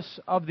purpose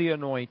of the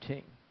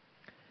anointing.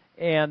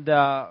 And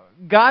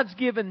God's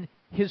given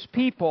His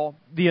people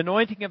the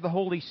anointing of the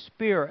Holy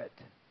Spirit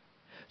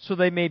so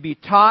they may be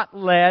taught,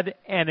 led,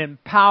 and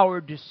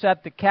empowered to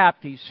set the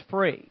captives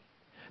free.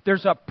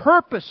 There's a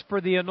purpose for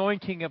the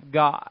anointing of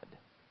God.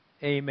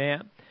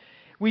 Amen.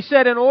 We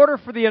said in order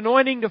for the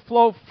anointing to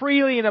flow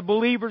freely in a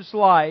believer's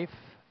life,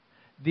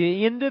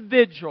 the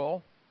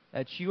individual,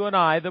 that's you and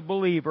I, the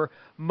believer,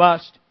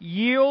 must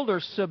yield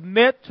or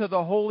submit to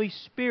the Holy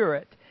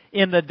Spirit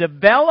in the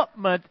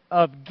development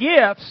of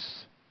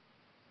gifts,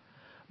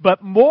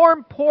 But more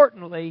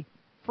importantly,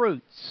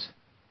 fruits.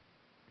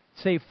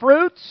 See,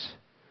 fruits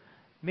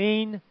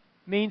means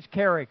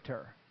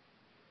character.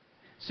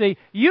 See,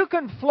 you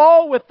can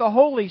flow with the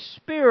Holy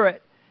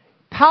Spirit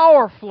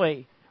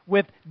powerfully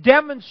with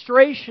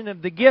demonstration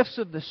of the gifts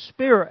of the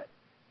Spirit.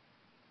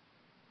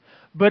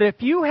 But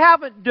if you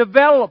haven't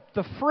developed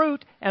the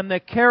fruit and the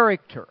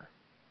character,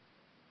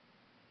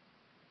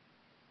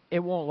 it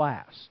won't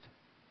last.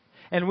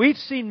 And we've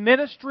seen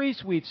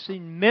ministries, we've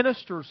seen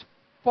ministers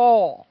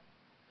fall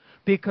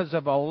because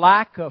of a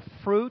lack of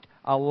fruit,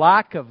 a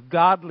lack of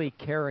godly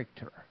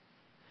character.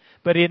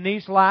 But in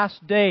these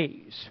last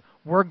days,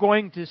 we're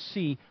going to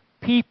see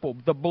people,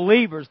 the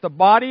believers, the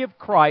body of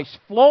Christ,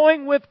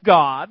 flowing with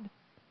God,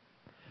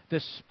 the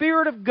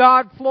Spirit of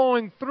God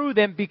flowing through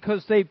them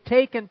because they've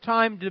taken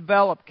time to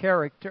develop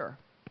character.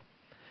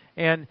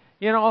 And,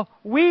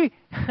 we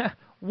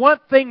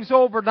want things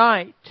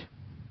overnight.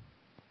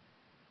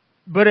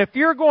 But if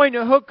you're going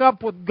to hook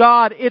up with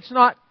God, it's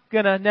not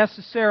going to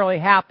necessarily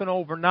happen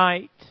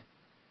overnight.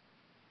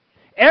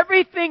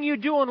 Everything you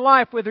do in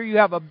life, whether you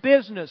have a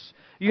business,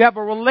 you have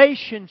a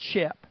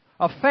relationship,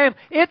 a family,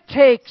 it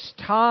takes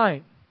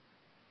time.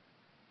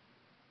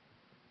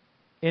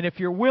 And if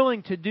you're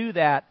willing to do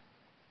that,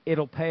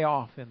 it'll pay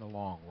off in the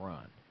long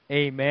run.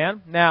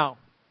 Amen. Now,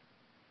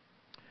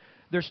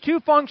 there's two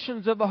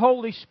functions of the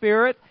Holy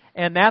Spirit,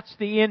 and that's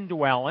the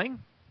indwelling.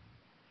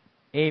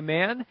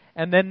 Amen.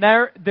 And then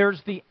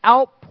there's the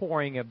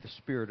outpouring of the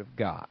Spirit of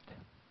God.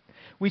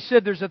 We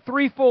said there's a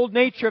threefold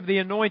nature of the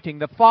anointing.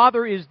 The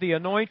Father is the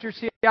anointer.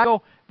 See,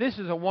 this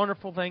is a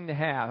wonderful thing to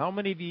have. How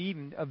many of you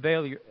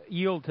even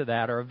yield to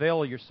that or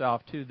avail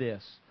yourself to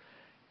this?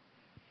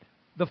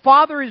 The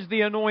Father is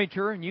the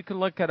anointer, and you can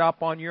look it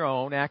up on your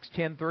own, Acts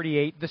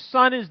 10:38. The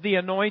Son is the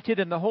anointed,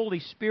 and the Holy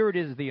Spirit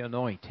is the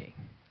anointing.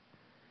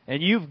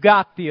 And you've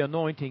got the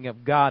anointing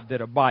of God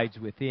that abides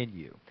within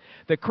you.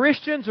 The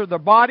Christians are the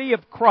body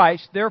of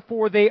Christ,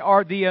 therefore they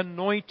are the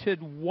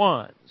anointed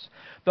ones.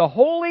 The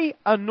holy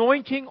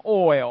anointing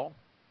oil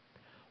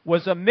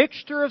was a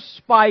mixture of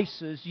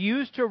spices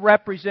used to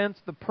represent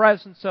the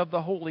presence of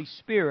the Holy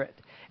Spirit.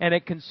 And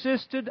it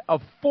consisted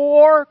of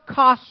 4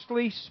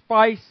 costly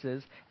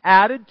spices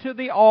added to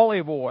the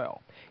olive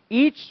oil.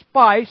 Each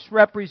spice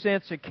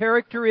represents a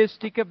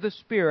characteristic of the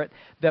Spirit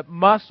that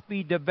must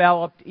be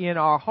developed in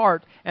our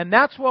heart. And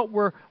that's what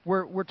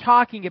we're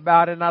talking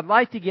about. And I'd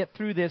like to get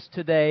through this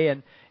today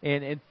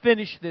and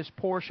finish this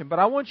portion. But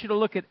I want you to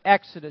look at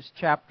Exodus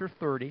chapter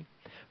 30.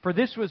 For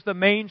this was the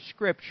main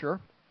scripture.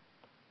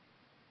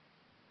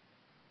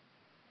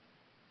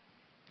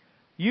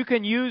 You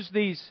can use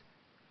these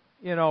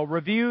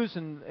reviews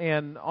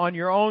and on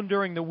your own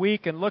during the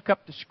week and look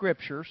up the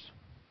scriptures.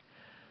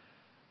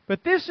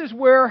 But this is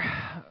where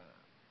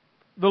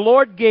the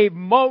Lord gave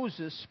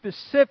Moses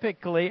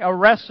specifically a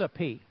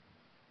recipe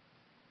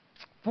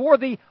for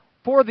the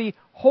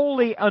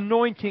holy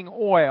anointing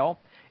oil.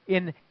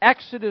 In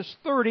Exodus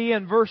 30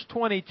 and verse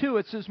 22,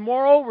 it says,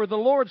 "Moreover, the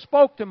Lord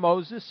spoke to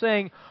Moses,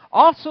 saying,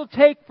 Also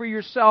take for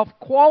yourself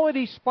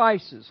quality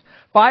spices,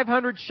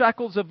 500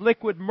 shekels of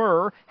liquid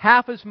myrrh,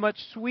 half as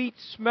much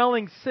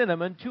sweet-smelling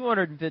cinnamon,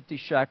 250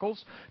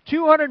 shekels,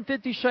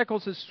 250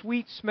 shekels of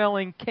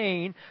sweet-smelling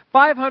cane,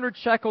 500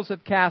 shekels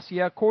of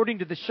cassia, according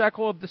to the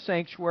shekel of the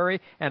sanctuary,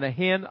 and a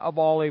hin of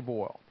olive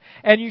oil.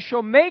 And you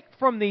shall make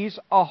from these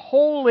a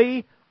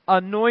holy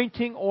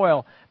anointing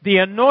oil." The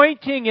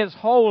anointing is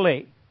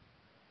holy.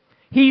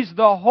 He's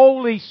the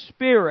Holy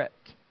Spirit.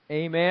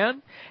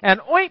 Amen.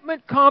 An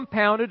ointment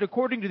compounded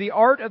according to the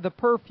art of the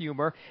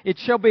perfumer. It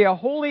shall be a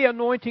holy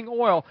anointing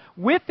oil.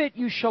 With it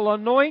you shall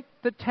anoint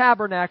the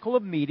tabernacle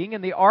of meeting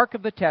and the ark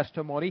of the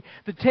testimony,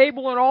 the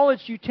table and all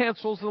its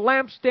utensils, the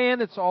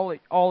lampstand,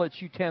 all its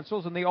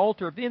utensils, and the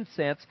altar of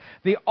incense,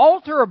 the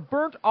altar of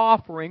burnt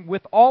offering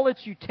with all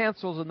its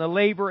utensils and the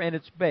laver and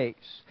its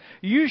base.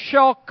 You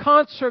shall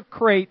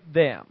consecrate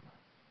them,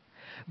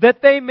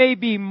 that they may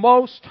be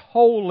most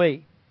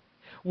holy.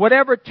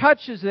 Whatever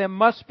touches them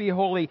must be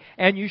holy,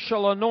 and you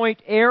shall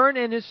anoint Aaron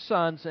and his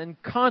sons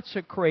and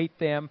consecrate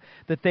them,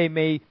 that they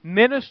may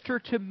minister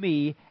to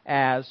me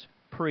as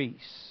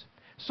priests.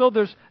 So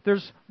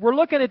we're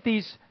looking at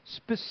these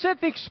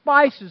specific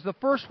spices. The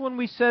first one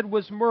we said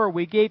was myrrh.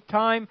 We gave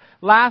time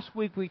last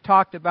week. We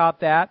talked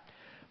about that.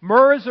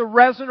 Myrrh is a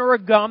resin or a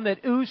gum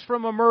that oozed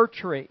from a myrrh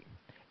tree.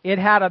 It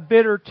had a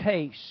bitter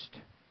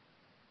taste,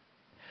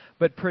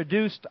 but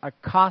produced a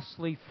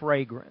costly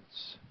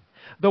fragrance.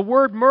 The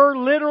word myrrh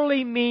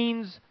literally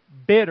means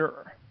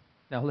bitter.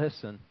 Now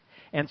listen.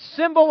 And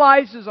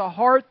symbolizes a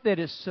heart that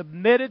is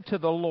submitted to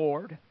the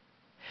Lord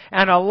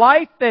and a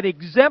life that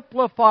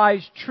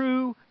exemplifies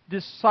true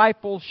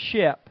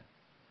discipleship.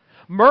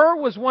 Myrrh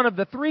was one of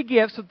the 3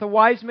 gifts that the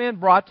wise man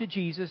brought to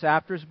Jesus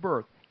after his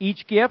birth.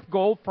 Each gift,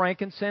 gold,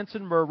 frankincense,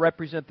 and myrrh,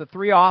 represent the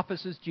 3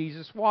 offices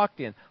Jesus walked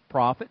in: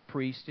 prophet,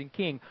 priest, and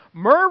king.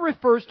 Myrrh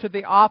refers to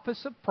the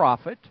office of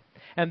prophet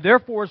and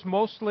therefore is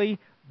mostly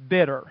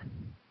bitter.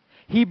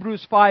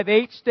 Hebrews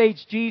 5:8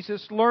 states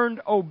Jesus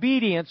learned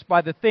obedience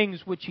by the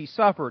things which he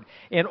suffered.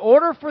 In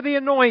order for the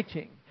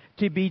anointing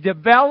to be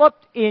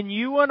developed in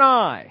you and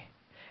I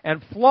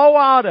and flow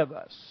out of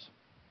us.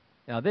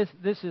 Now, this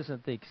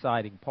isn't the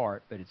exciting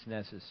part, but it's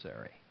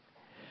necessary.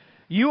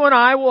 You and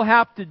I will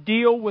have to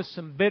deal with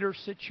some bitter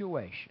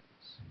situations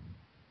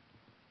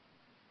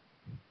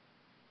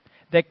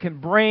that can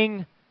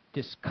bring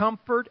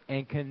discomfort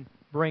and can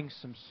bring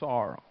some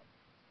sorrow.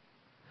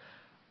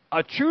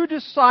 A true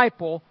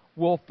disciple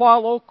will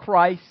follow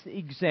Christ's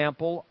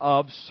example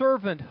of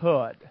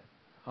servanthood.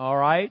 All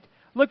right?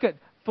 Look at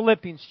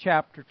Philippians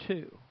chapter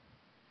 2.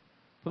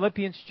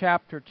 Philippians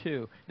chapter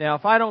 2. Now,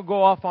 if I don't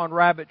go off on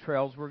rabbit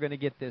trails, we're going to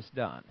get this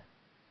done.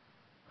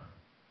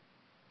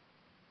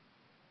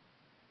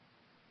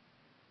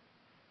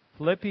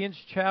 Philippians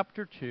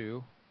chapter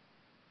 2.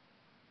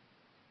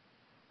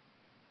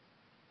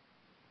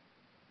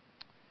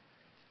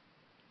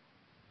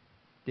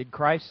 Did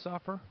Christ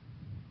suffer?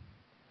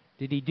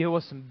 Did He deal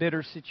with some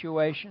bitter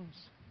situations?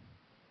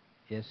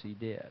 Yes, He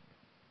did.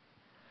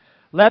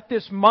 Let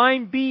this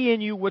mind be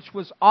in you, which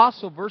was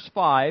also, verse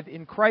 5,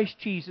 in Christ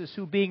Jesus,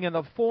 who being in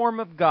the form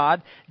of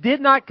God,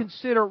 did not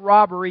consider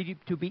robbery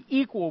to be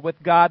equal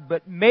with God,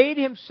 but made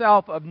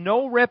Himself of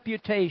no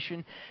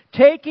reputation,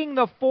 taking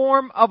the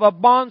form of a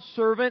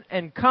bondservant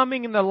and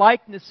coming in the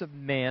likeness of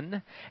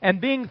men, and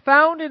being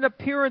found in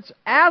appearance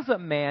as a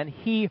man,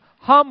 He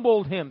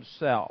humbled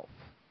Himself.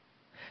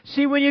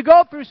 See, when you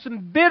go through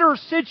some bitter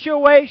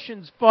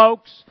situations,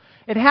 folks,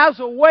 it has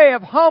a way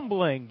of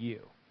humbling you.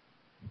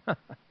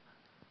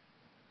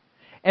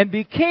 And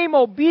became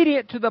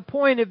obedient to the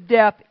point of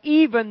death,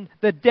 even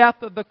the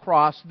death of the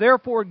cross.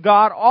 Therefore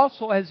God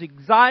also has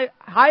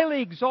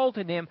highly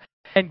exalted Him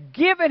and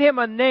given Him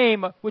a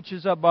name which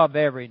is above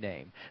every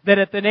name, that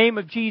at the name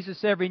of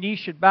Jesus every knee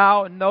should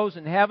bow, and those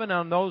in heaven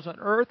and those on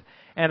earth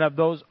and of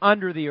those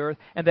under the earth,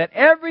 and that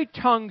every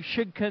tongue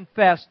should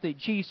confess that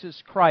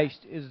Jesus Christ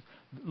is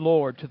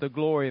Lord, to the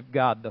glory of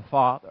God the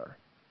Father.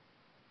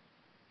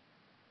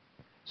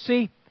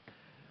 See,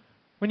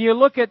 when you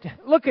look at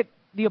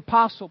the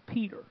Apostle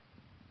Peter,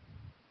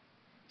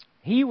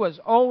 he was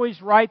always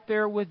right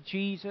there with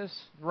Jesus,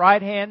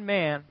 right-hand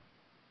man.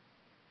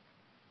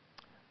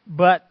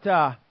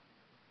 But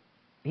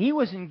he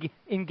was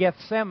in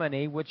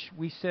Gethsemane, which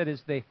we said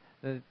is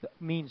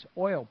means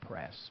oil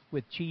press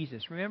with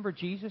Jesus. Remember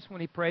Jesus when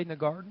He prayed in the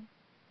garden?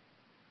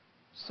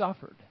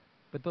 Suffered.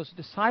 But those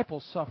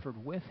disciples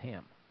suffered with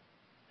Him.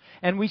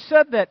 And we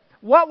said that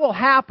what will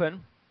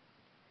happen,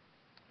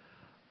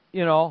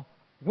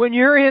 when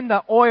you're in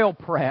the oil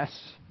press.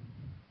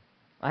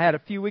 I had a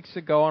few weeks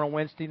ago on a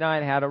Wednesday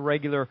night, I had a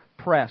regular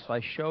press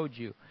I showed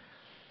you.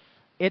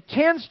 It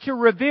tends to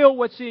reveal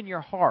what's in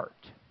your heart.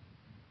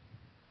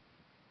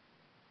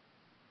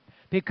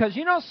 Because,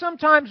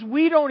 sometimes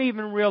we don't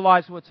even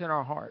realize what's in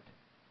our heart.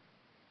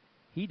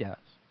 He does.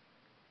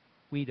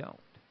 We don't.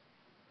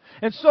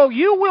 And so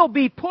you will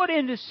be put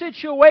into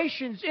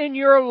situations in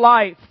your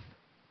life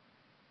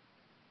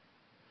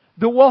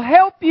that will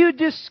help you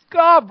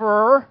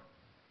discover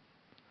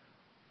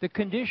the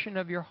condition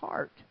of your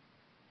heart.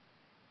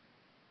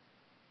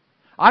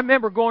 I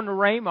remember going to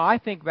Rhema. I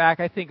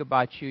think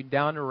about you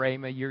down to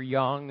Rhema. You're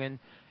young and,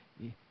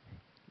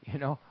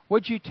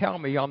 what'd you tell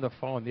me on the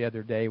phone the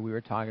other day? We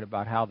were talking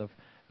about how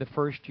the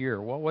first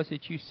year, what was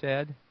it you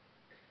said?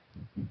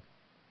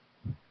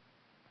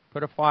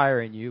 Put a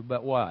fire in you,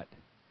 but what?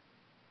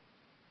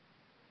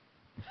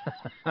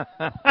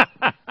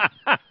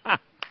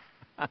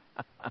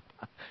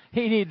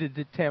 He needed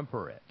to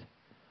temper it.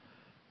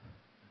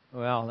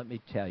 Well, let me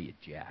tell you,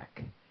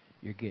 Jack,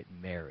 you're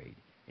getting married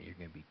and you're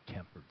going to be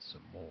tempered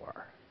some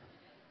more.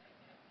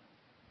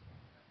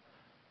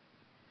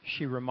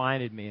 She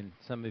reminded me, and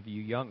some of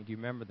you young, do you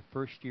remember the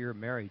first year of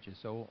marriage is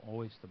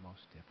always the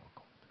most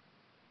difficult?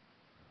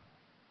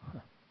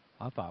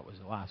 I thought it was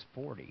the last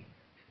 40.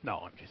 No,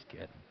 I'm just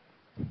kidding.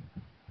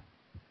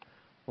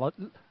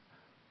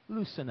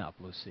 Loosen up,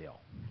 Lucille.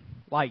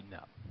 Lighten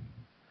up.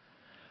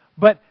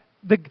 But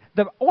the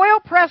oil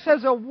press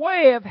has a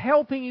way of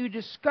helping you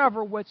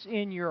discover what's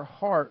in your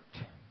heart.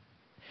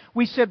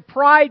 We said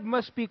pride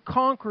must be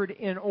conquered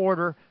in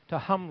order to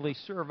humbly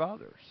serve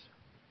others.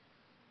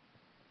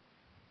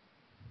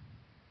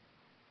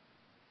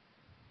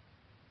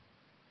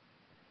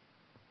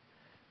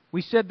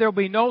 We said there'll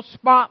be no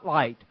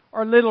spotlight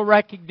or little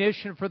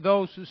recognition for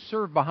those who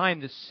serve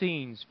behind the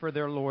scenes for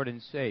their Lord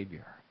and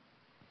Savior.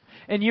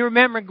 And you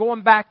remember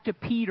going back to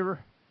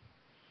Peter,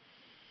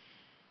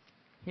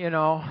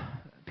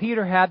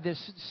 Peter had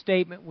this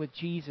statement with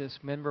Jesus.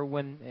 Remember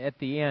when at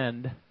the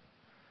end,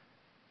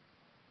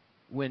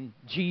 when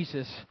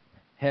Jesus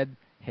had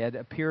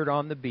appeared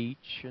on the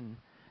beach and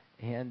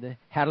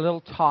had a little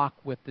talk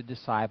with the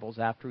disciples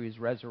after He was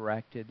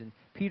resurrected. And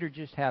Peter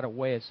just had a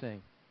way of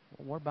saying,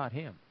 well, what about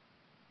him?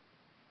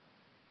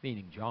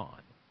 Meaning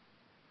John,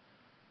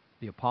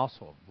 the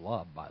apostle of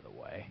love, by the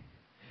way.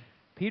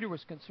 Peter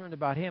was concerned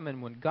about him,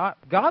 and when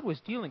God was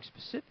dealing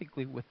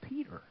specifically with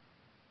Peter.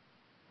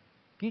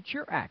 Get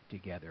your act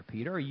together,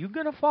 Peter. Are you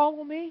going to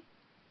follow me?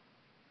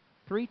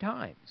 3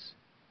 times.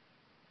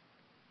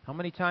 How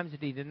many times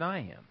did he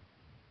deny Him?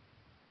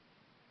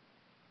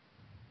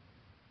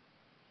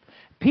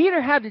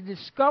 Peter had to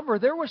discover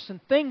there were some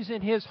things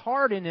in his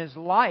heart, in his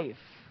life.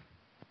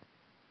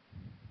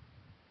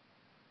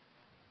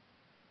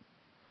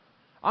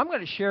 I'm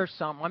going to share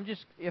some.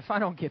 If I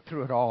don't get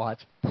through it all,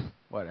 that's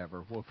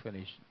whatever. We'll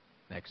finish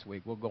next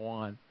week. We'll go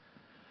on.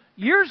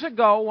 Years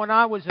ago, when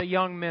I was a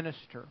young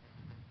minister,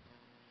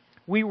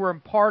 we were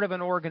part of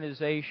an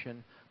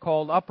organization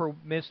called Upper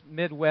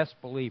Midwest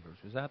Believers.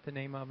 Was that the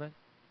name of it?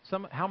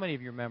 How many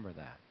of you remember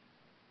that?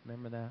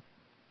 Remember that?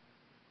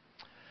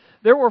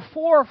 There were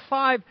 4 or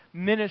 5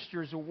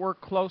 ministers who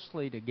worked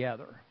closely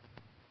together.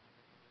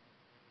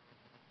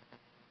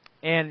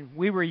 And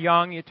we were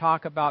young. You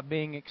talk about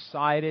being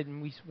excited,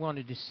 and we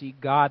wanted to see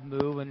God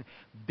move, and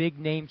big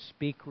name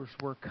speakers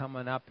were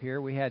coming up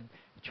here. We had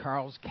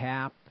Charles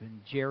Capp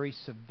and Jerry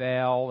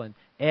Savelle and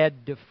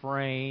Ed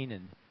Dufresne,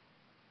 and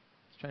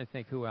I was trying to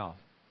think who else.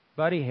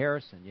 Buddy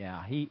Harrison,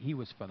 yeah, he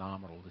was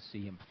phenomenal to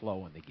see him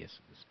flow in the gifts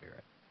of the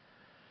Spirit.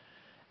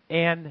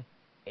 And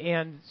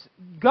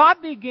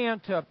God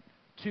began to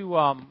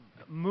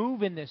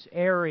move in this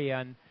area,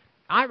 and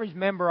I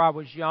remember I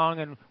was young,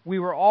 and we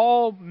were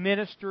all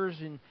ministers,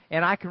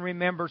 and I can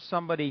remember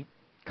somebody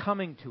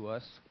coming to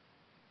us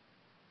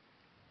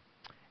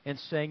and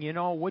saying, you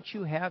know, what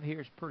you have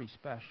here is pretty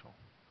special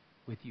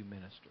with you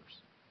ministers.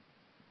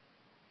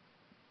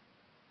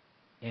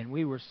 And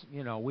we were,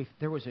 you know,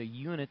 there was a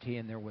unity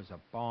and there was a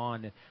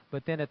bond,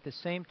 but then at the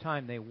same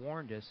time they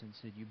warned us and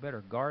said, you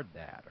better guard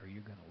that or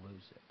you're going to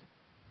lose it.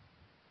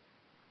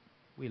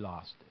 We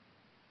lost it.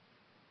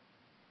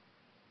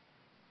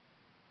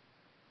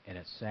 And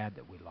it's sad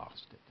that we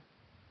lost it.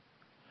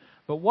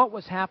 But what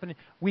was happening,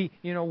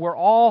 we're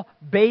all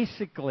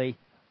basically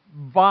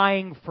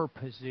vying for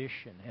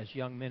position as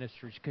young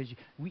ministers, because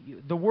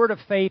the Word of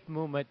Faith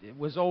movement there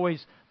was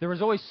always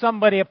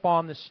somebody up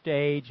on the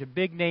stage, a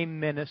big name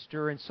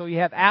minister, and so you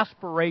have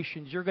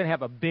aspirations. You're going to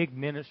have a big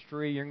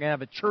ministry. You're going to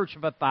have a church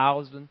of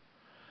 1,000.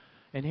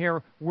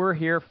 And we're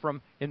here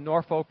in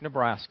Norfolk,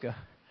 Nebraska.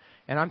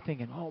 And I'm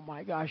thinking, oh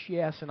my gosh,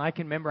 yes. And I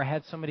can remember I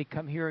had somebody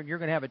come here, and you're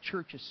going to have a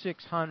church of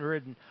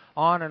 600, and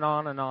on and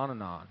on and on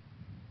and on.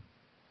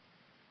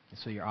 And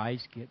so your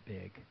eyes get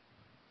big.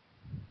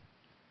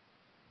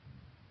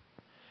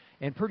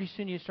 And pretty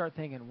soon you start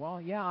thinking,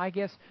 well, yeah, I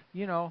guess,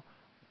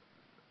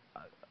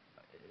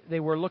 they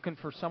were looking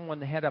for someone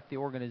to head up the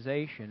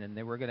organization, and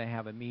they were going to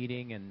have a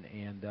meeting,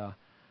 and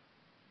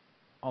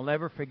I'll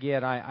never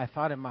forget, I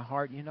thought in my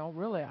heart,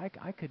 really,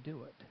 I could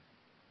do it.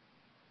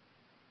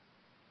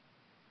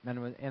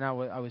 And I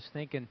was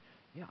thinking,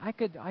 I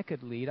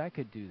could lead, I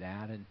could do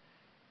that, and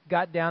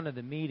got down to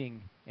the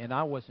meeting, and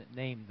I wasn't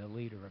named the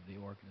leader of the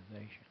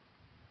organization.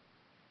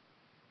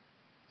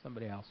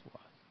 Somebody else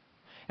was.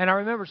 And I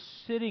remember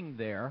sitting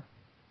there,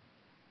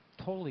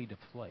 totally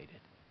deflated,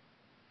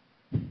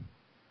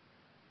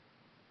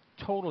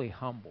 totally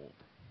humbled.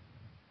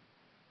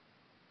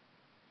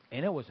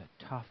 And it was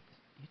a tough,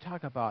 you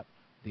talk about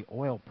the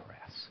oil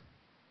press.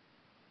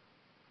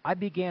 I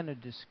began to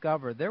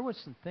discover there were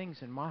some things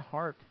in my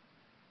heart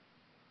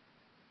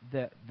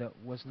that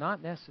was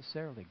not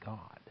necessarily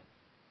God.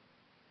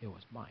 It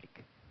was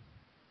Mike.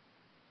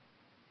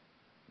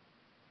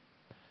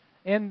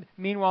 And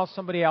meanwhile,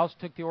 somebody else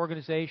took the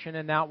organization,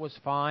 and that was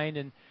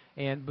fine.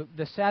 But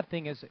the sad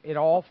thing is, it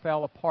all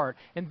fell apart.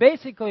 And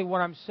basically,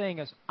 what I'm saying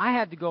is, I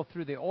had to go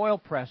through the oil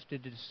press to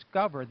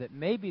discover that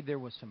maybe there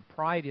was some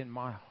pride in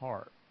my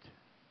heart.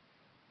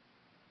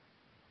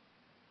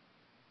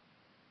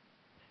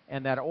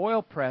 And that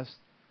oil press,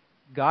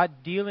 God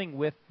dealing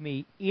with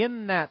me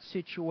in that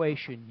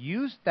situation,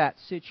 used that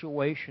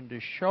situation to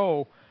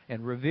show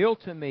and reveal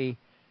to me,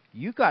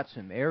 you got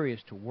some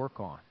areas to work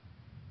on.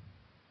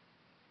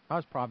 I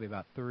was probably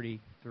about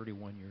 30,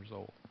 31 years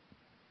old.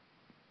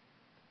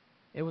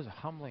 It was a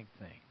humbling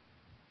thing.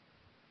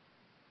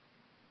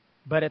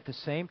 But at the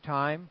same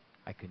time,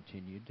 I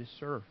continued to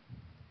serve.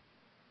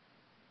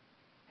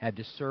 Had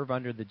to serve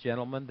under the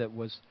gentleman that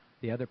was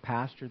the other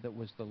pastor that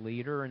was the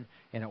leader, and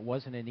it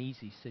wasn't an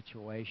easy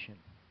situation.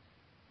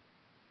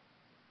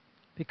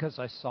 Because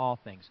I saw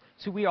things.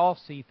 See, we all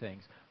see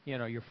things.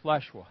 Your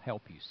flesh will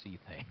help you see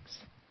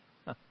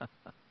things.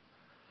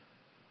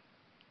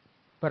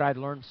 But I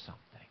learned something.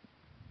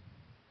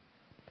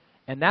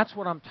 And that's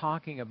what I'm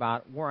talking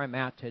about, where I'm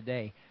at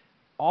today.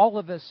 All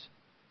of us,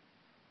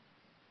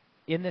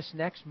 in this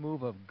next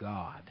move of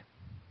God,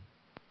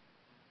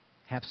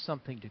 have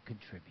something to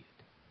contribute.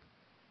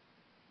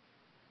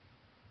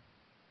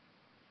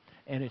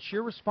 And it's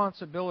your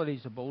responsibility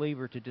as a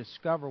believer to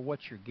discover what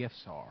your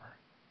gifts are,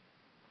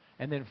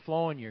 and then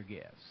flow in your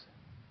gifts.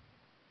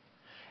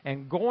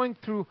 And going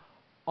through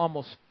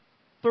almost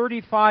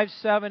 35,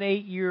 7,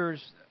 8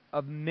 years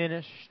of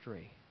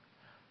ministry,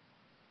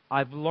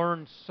 I've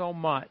learned so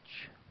much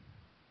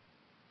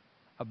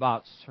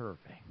about serving.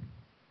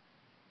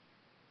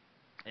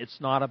 It's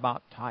not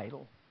about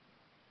title.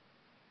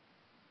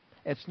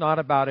 It's not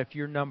about if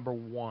you're number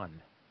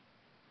one.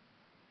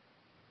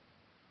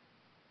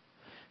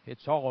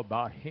 It's all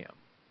about Him.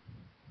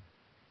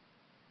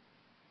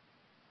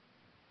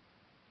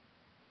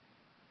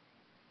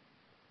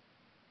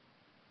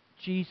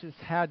 Jesus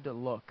had to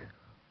look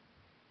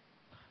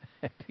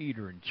at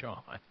Peter and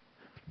John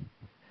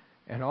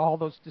and all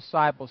those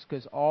disciples,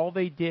 because all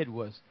they did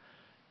was,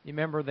 you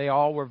remember, they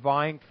all were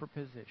vying for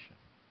position.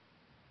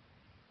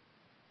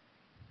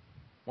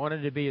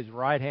 Wanted to be his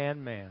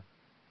right-hand man.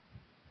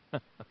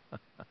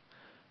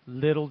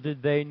 Little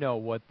did they know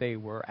what they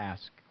were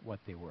asking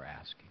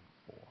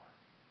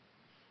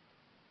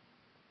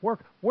for.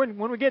 When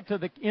we get to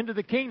the end of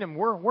the kingdom,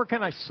 where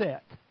can I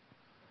sit?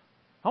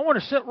 I want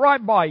to sit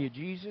right by you,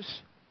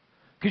 Jesus.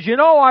 Because you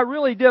know I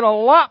really did a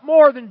lot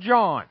more than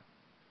John.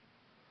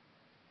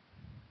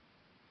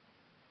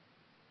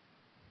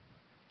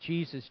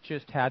 Jesus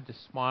just had to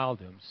smile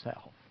to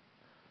himself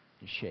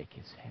and shake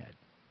his head.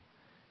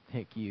 I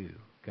think you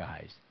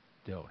guys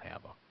don't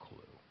have a clue.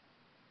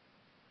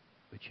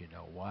 But you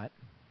know what?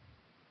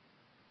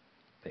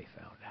 They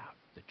found out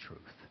the truth.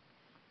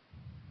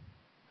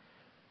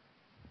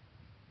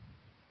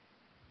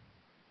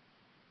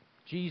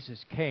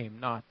 Jesus came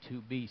not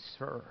to be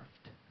served,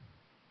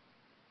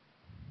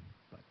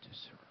 but to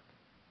serve.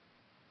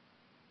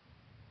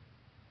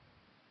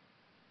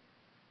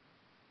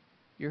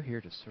 You're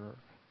here to serve.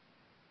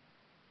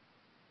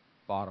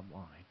 Bottom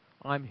line,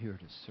 I'm here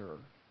to serve.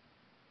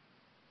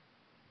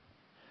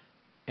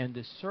 And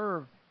to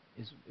serve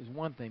is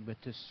one thing,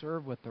 but to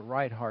serve with the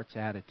right heart's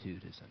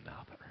attitude is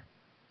another.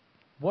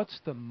 What's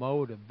the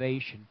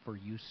motivation for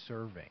you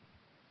serving?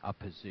 A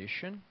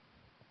position?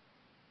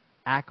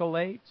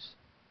 Accolades?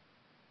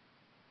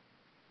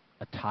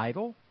 A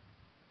title?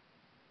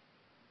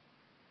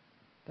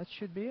 That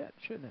should be it,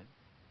 shouldn't it?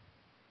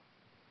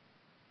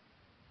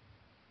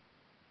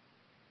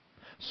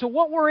 So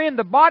what we're in,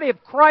 the body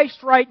of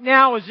Christ right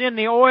now, is in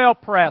the oil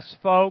press,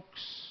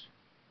 folks.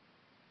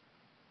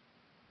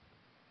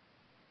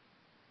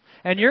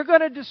 And you're going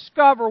to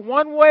discover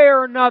one way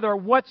or another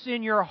what's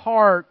in your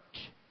heart.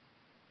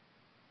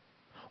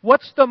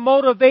 What's the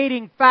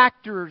motivating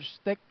factors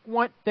that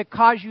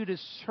cause you to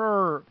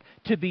serve?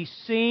 To be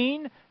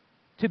seen,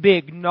 to be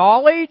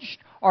acknowledged,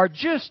 or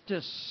just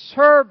to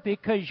serve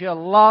because you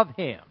love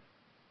Him?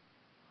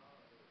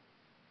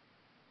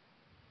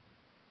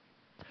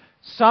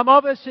 Some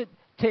of us,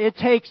 it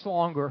takes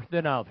longer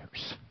than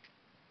others.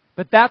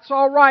 But that's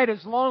all right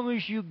as long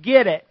as you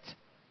get it.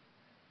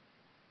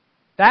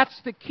 That's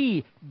the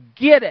key.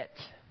 Get it.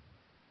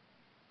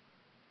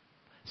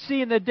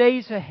 See, in the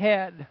days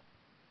ahead,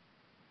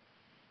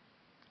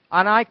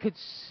 and I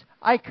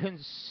can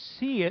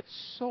see it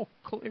so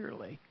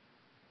clearly.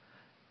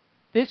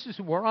 This is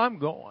where I'm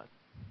going.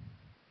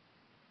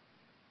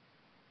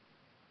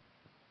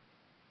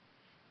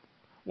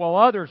 While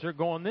others are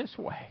going this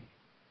way.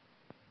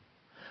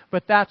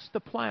 But that's the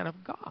plan of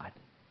God.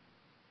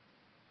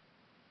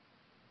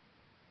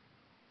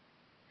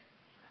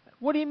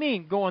 What do you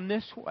mean, going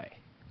this way?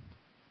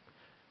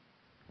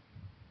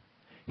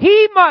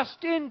 He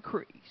must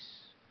increase,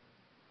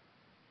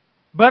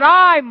 but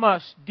I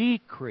must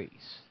decrease.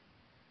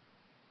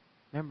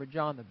 Remember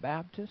John the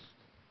Baptist?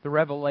 The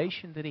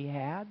revelation that he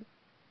had?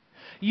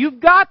 You've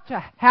got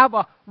to have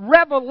a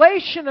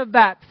revelation of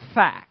that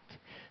fact.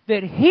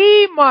 That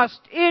He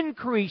must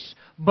increase,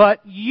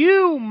 but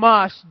you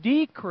must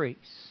decrease.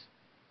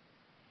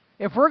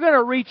 If we're going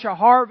to reach a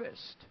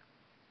harvest,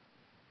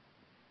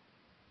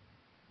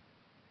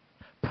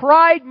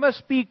 pride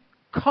must be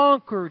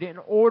conquered in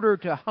order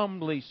to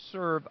humbly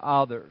serve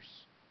others.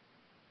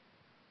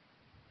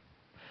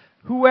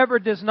 Whoever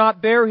does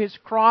not bear his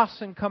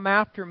cross and come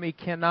after me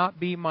cannot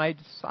be my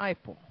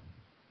disciple.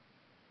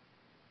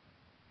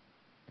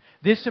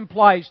 This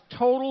implies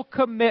total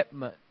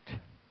commitment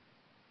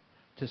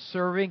to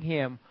serving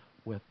Him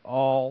with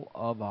all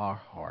of our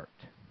heart.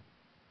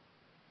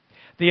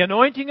 The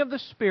anointing of the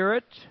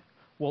Spirit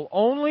will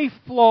only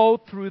flow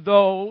through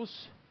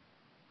those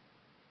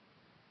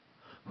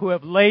who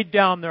have laid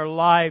down their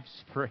lives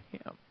for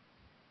Him.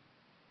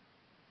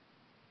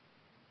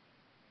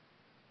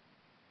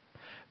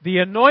 The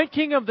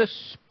anointing of the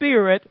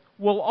Spirit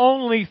will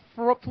only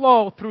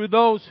flow through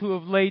those who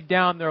have laid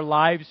down their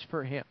lives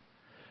for Him.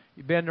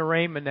 You've been to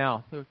Raymond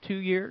now 2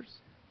 years?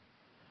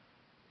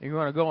 You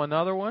want to go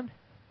another one?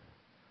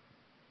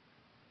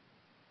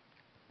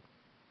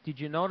 Did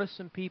you notice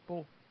some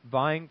people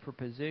vying for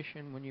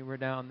position when you were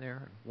down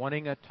there?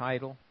 Wanting a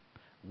title?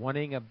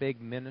 Wanting a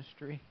big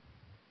ministry?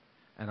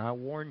 And I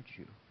warned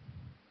you.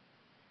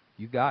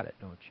 You got it,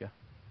 don't you?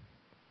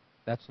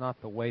 That's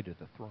not the way to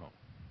the throne.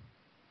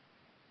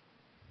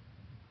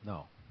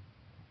 No.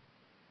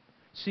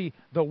 See,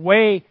 the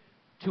way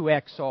to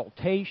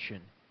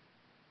exaltation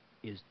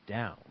is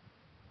down.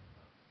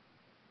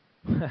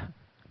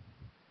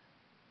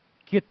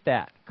 Get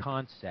that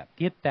concept.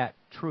 Get that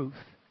truth.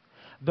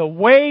 The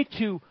way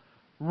to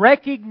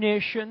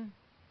recognition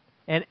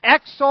and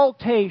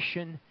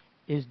exaltation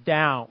is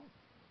down.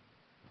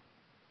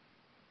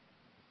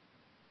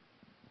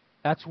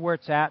 That's where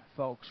it's at,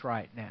 folks,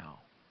 right now.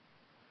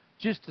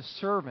 Just a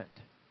servant.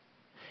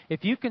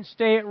 If you can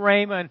stay at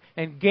Rhema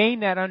and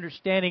gain that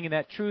understanding and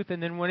that truth,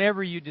 and then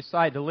whenever you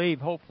decide to leave,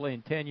 hopefully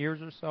in 10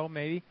 years or so,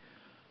 maybe,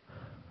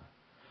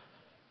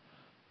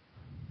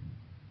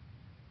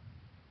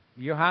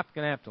 You're going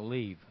to have to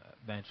leave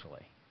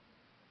eventually.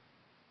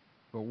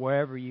 But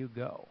wherever you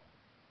go,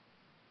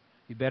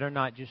 you better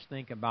not just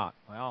think about,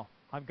 well,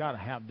 I've got to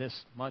have this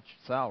much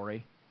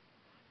salary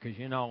because,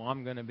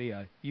 I'm going to be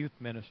a youth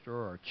minister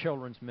or a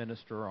children's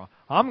minister, or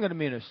I'm going to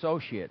be an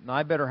associate, and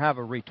I better have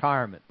a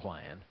retirement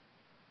plan.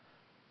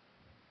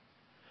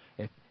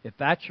 If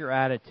that's your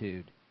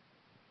attitude,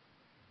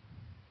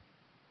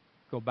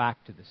 go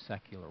back to the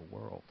secular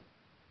world.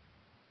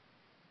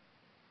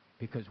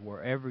 Because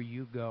wherever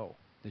you go,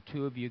 the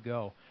two of you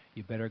go,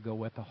 you better go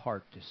with a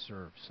heart to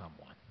serve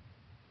someone.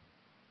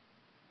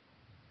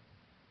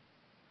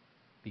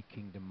 Be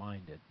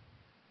kingdom-minded.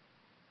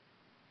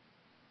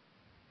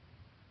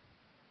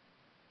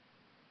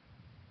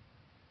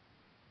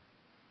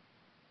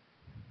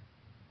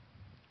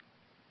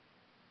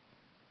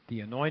 The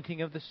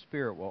anointing of the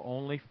Spirit will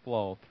only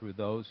flow through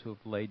those who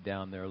have laid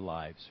down their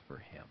lives for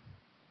Him.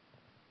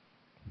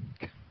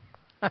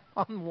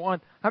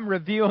 I'm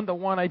reviewing the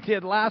one I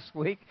did last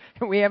week,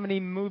 and we haven't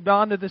even moved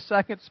on to the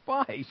second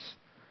spice.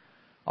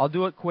 I'll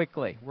do it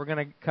quickly. We're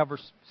going to cover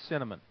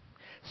cinnamon.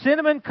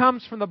 Cinnamon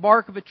comes from the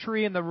bark of a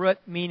tree, and the root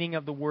meaning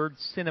of the word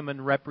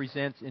cinnamon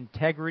represents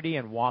integrity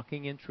and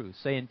walking in truth.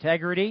 Say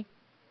integrity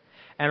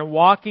and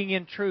walking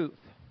in truth.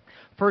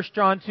 1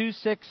 John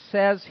 2:6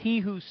 says, He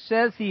who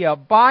says he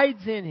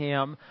abides in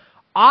Him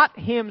ought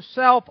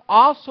himself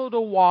also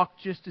to walk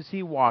just as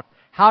He walked.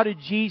 How did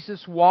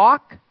Jesus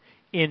walk?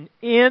 In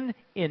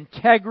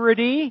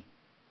integrity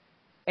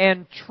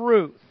and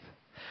truth.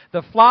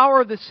 The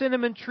flower of the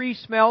cinnamon tree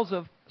smells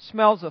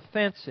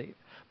offensive,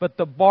 but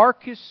the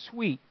bark is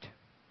sweet.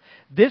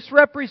 This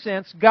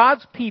represents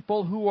God's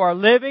people who are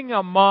living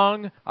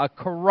among a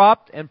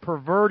corrupt and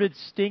perverted,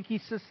 stinky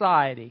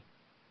society.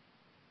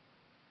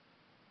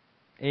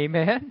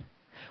 Amen?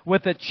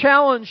 With a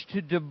challenge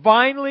to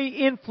divinely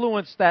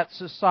influence that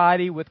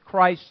society with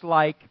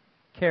Christ-like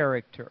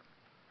character.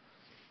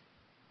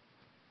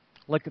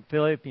 Look at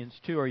Philippians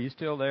 2. Are you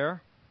still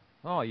there?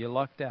 Oh, you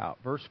lucked out.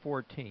 Verse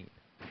 14.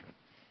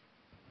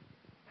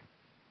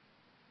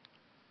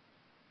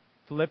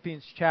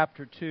 Philippians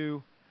chapter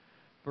 2,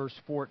 verse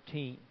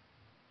 14.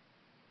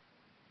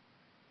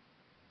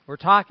 We're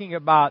talking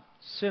about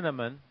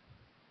cinnamon.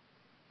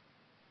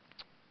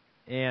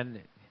 And,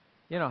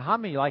 how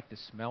many like the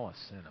smell of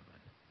cinnamon?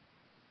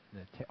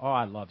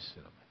 I love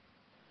cinnamon.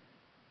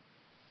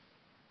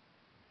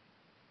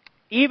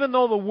 Even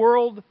though the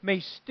world may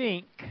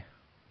stink,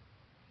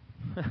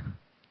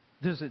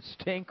 does it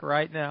stink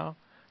right now?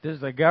 Does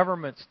the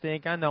government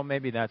stink? I know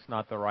maybe that's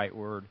not the right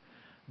word,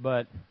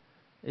 but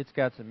it's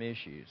got some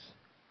issues.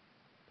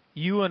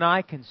 You and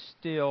I can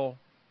still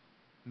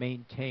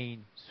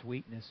maintain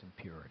sweetness and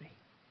purity.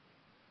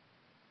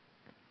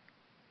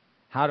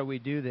 How do we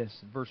do this?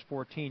 In verse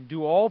 14,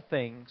 do all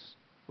things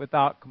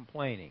without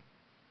complaining.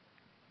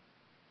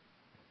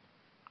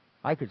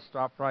 I could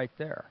stop right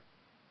there.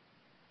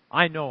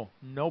 I know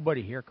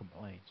nobody here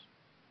complains.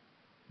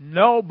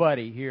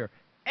 Nobody here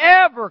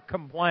ever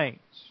complains.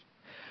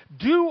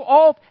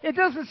 It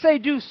doesn't say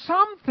do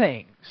some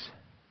things.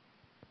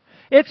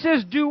 It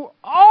says do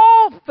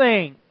all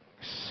things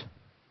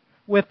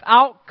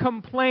without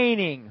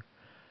complaining.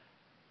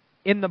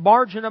 In the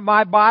margin of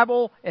my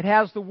Bible, it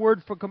has the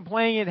word for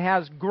complaining, it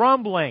has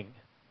grumbling.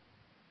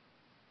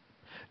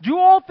 Do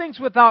all things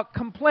without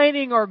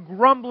complaining or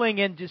grumbling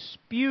and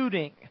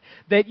disputing,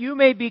 that you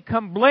may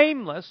become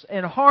blameless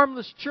and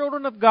harmless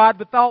children of God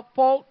without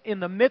fault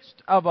in the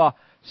midst of a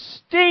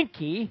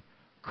stinky,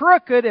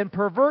 crooked, and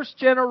perverse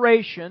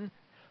generation,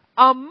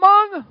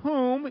 among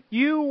whom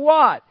you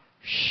what?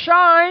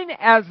 Shine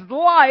as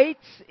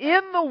lights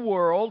in the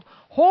world,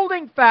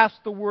 holding fast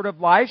the word of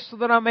life, so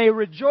that I may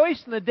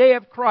rejoice in the day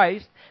of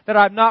Christ, that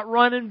I have not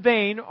run in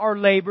vain or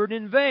labored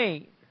in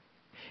vain.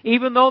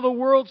 Even though the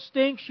world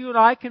stinks, you and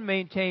I can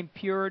maintain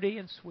purity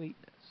and sweetness.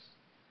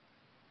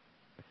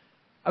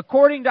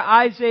 According to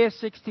Isaiah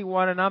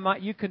 61,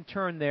 and you can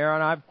turn there,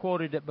 and I've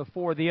quoted it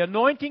before, the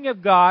anointing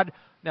of God.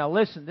 Now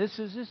listen, this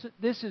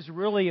is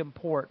really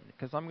important,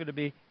 because I'm going to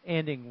be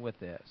ending with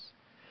this.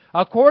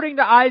 According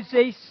to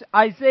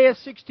Isaiah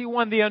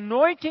 61, the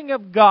anointing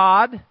of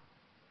God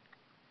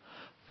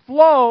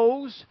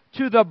flows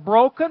to the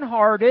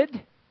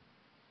brokenhearted,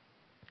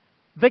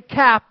 the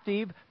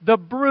captive, the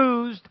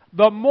bruised,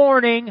 the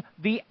mourning,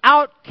 the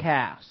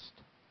outcast.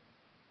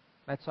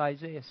 That's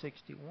Isaiah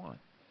 61.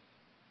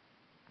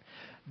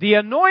 The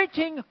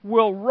anointing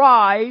will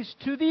rise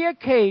to the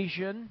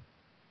occasion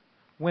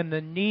when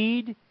the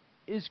need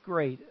is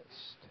greatest.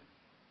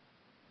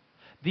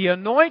 The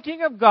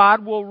anointing of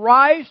God will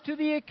rise to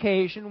the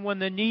occasion when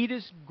the need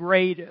is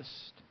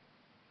greatest.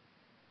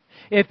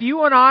 If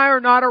you and I are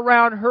not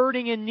around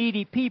hurting and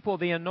needy people,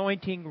 the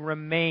anointing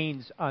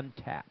remains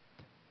untapped.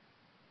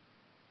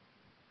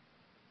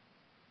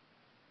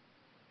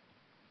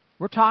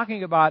 We're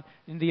talking about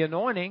in the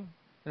anointing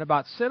and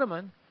about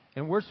cinnamon,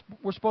 and we're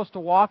supposed to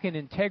walk in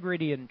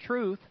integrity and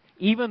truth,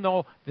 even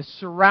though the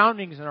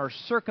surroundings and our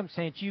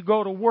circumstance, you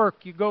go to work,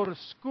 you go to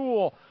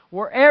school,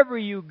 wherever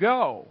you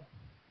go,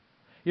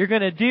 you're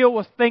going to deal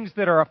with things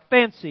that are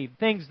offensive,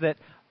 things that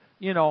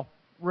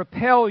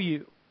repel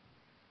you.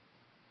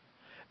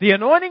 The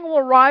anointing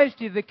will rise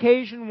to the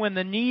occasion when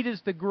the need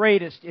is the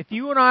greatest. If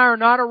you and I are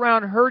not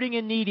around hurting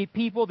and needy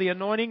people, the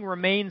anointing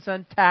remains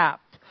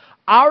untapped.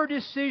 Our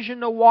decision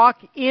to walk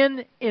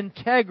in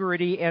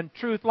integrity and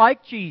truth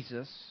like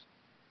Jesus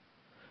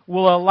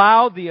will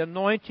allow the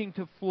anointing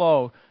to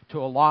flow to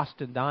a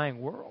lost and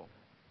dying world.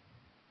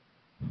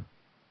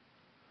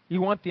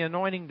 You want the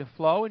anointing to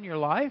flow in your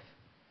life?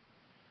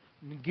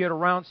 Get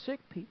around sick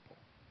people.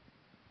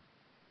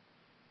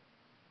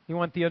 You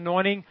want the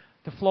anointing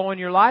to flow in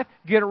your life?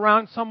 Get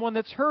around someone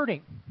that's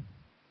hurting.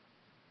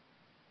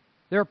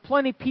 There are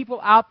plenty of people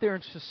out there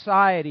in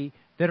society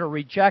that are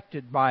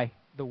rejected by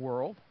the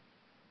world.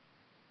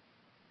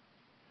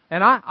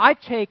 And I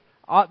take,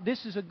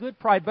 this is a good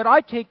pride, but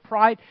I take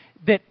pride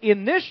that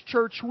in this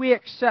church we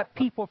accept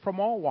people from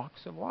all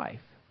walks of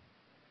life.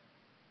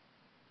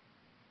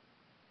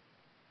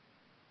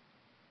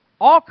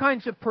 All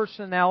kinds of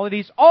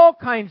personalities, all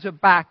kinds of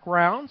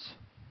backgrounds.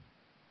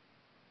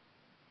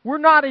 We're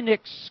not an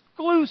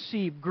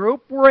exclusive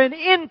group, we're an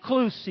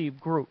inclusive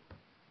group.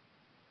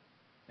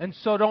 And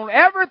so don't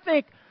ever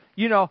think,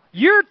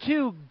 you're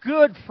too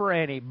good for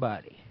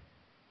anybody.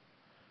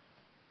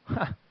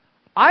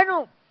 I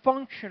don't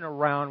function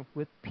around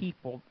with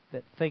people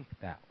that think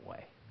that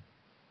way.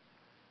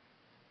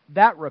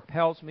 That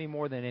repels me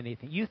more than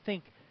anything. You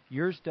think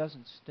yours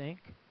doesn't stink?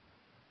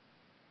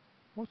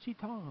 What's he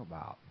talking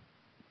about?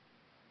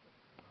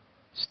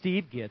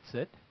 Steve gets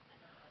it.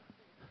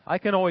 I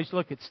can always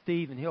look at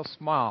Steve and he'll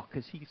smile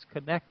because he's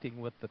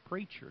connecting with the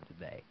preacher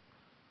today.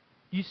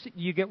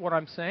 You get what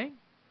I'm saying?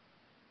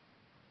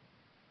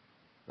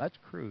 That's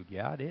crude.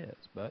 Yeah, it is,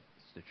 but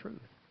it's the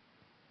truth.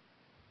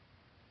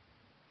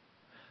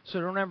 So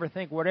don't ever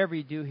think, whatever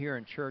you do here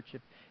in church,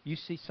 if you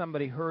see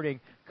somebody hurting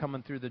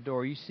coming through the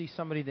door, you see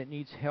somebody that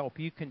needs help,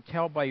 you can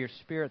tell by your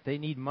spirit they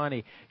need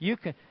money. You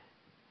can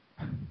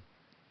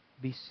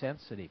be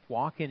sensitive.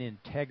 Walk in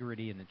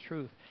integrity and the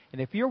truth. And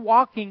if you're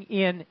walking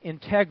in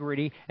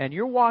integrity and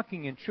you're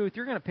walking in truth,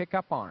 you're going to pick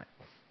up on it.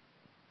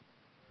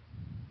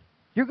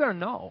 You're going to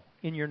know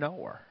in your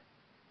knower.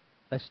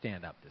 Let's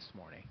stand up this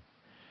morning.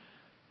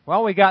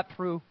 Well, we got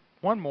through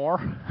one more.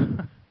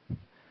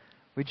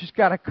 We just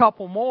got a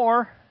couple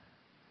more.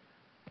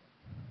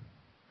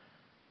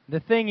 The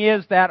thing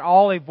is that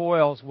olive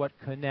oil is what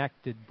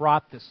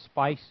brought the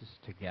spices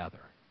together.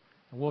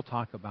 And we'll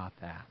talk about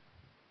that.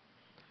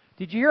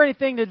 Did you hear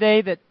anything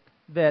today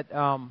that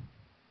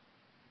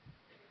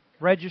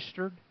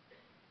registered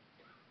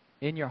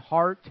in your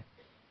heart?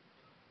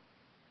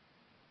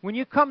 When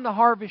you come to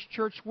Harvest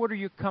Church, what are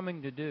you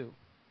coming to do?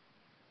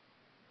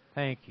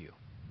 Thank you.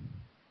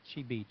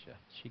 She beat you.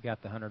 She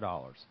got the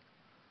 $100.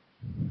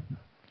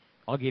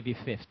 I'll give you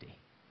 50.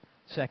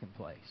 Second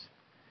place.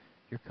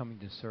 You're coming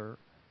to serve.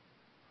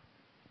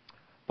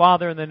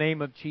 Father, in the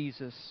name of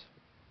Jesus,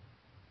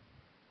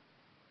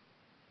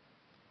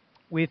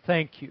 we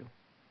thank you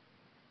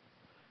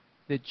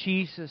that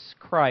Jesus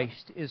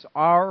Christ is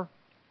our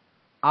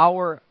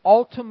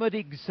ultimate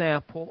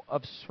example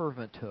of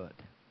servanthood.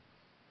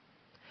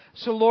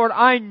 So, Lord,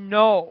 I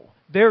know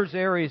there's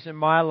areas in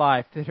my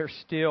life that are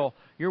still,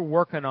 you're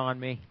working on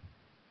me.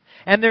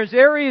 And there's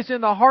areas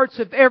in the hearts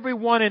of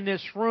everyone in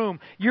this room,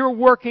 you're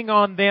working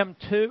on them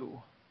too.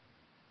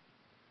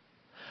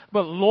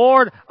 But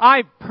Lord,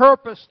 I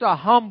purpose to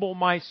humble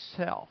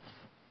myself.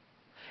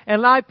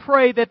 And I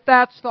pray that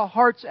that's the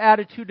heart's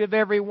attitude of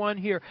everyone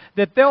here.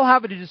 That they'll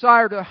have a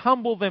desire to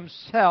humble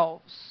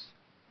themselves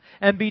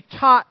and be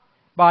taught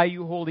by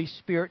you, Holy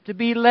Spirit, to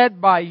be led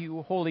by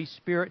you, Holy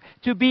Spirit,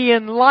 to be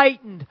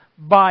enlightened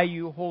by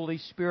you, Holy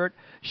Spirit.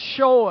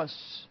 Show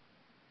us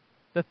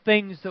the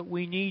things that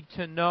we need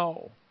to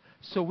know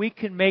so we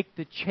can make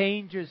the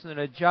changes and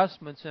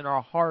adjustments in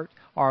our heart,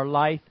 our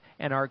life,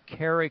 and our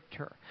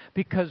character.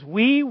 Because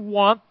we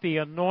want the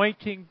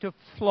anointing to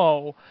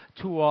flow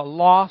to a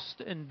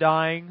lost and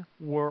dying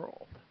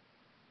world.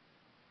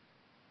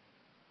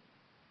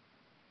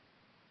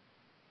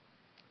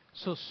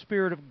 So,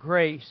 Spirit of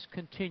grace,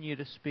 continue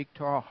to speak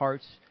to our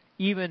hearts,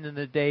 even in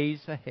the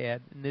days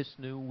ahead, in this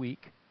new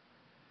week.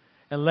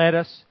 And let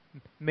us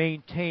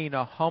maintain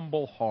a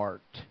humble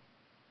heart.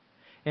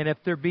 And if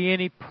there be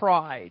any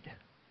pride,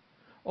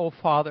 oh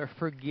Father,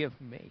 forgive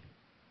me.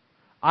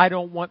 I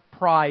don't want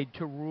pride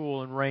to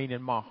rule and reign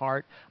in my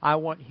heart. I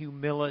want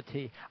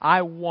humility.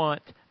 I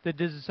want the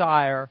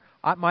desire,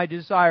 my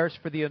desires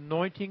for the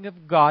anointing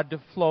of God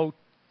to flow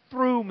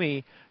through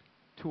me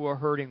to a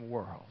hurting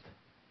world.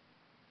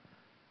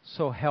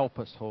 So help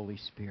us, Holy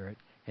Spirit,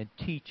 and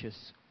teach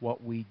us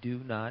what we do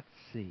not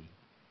see.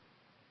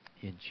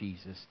 In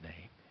Jesus'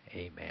 name,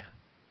 amen.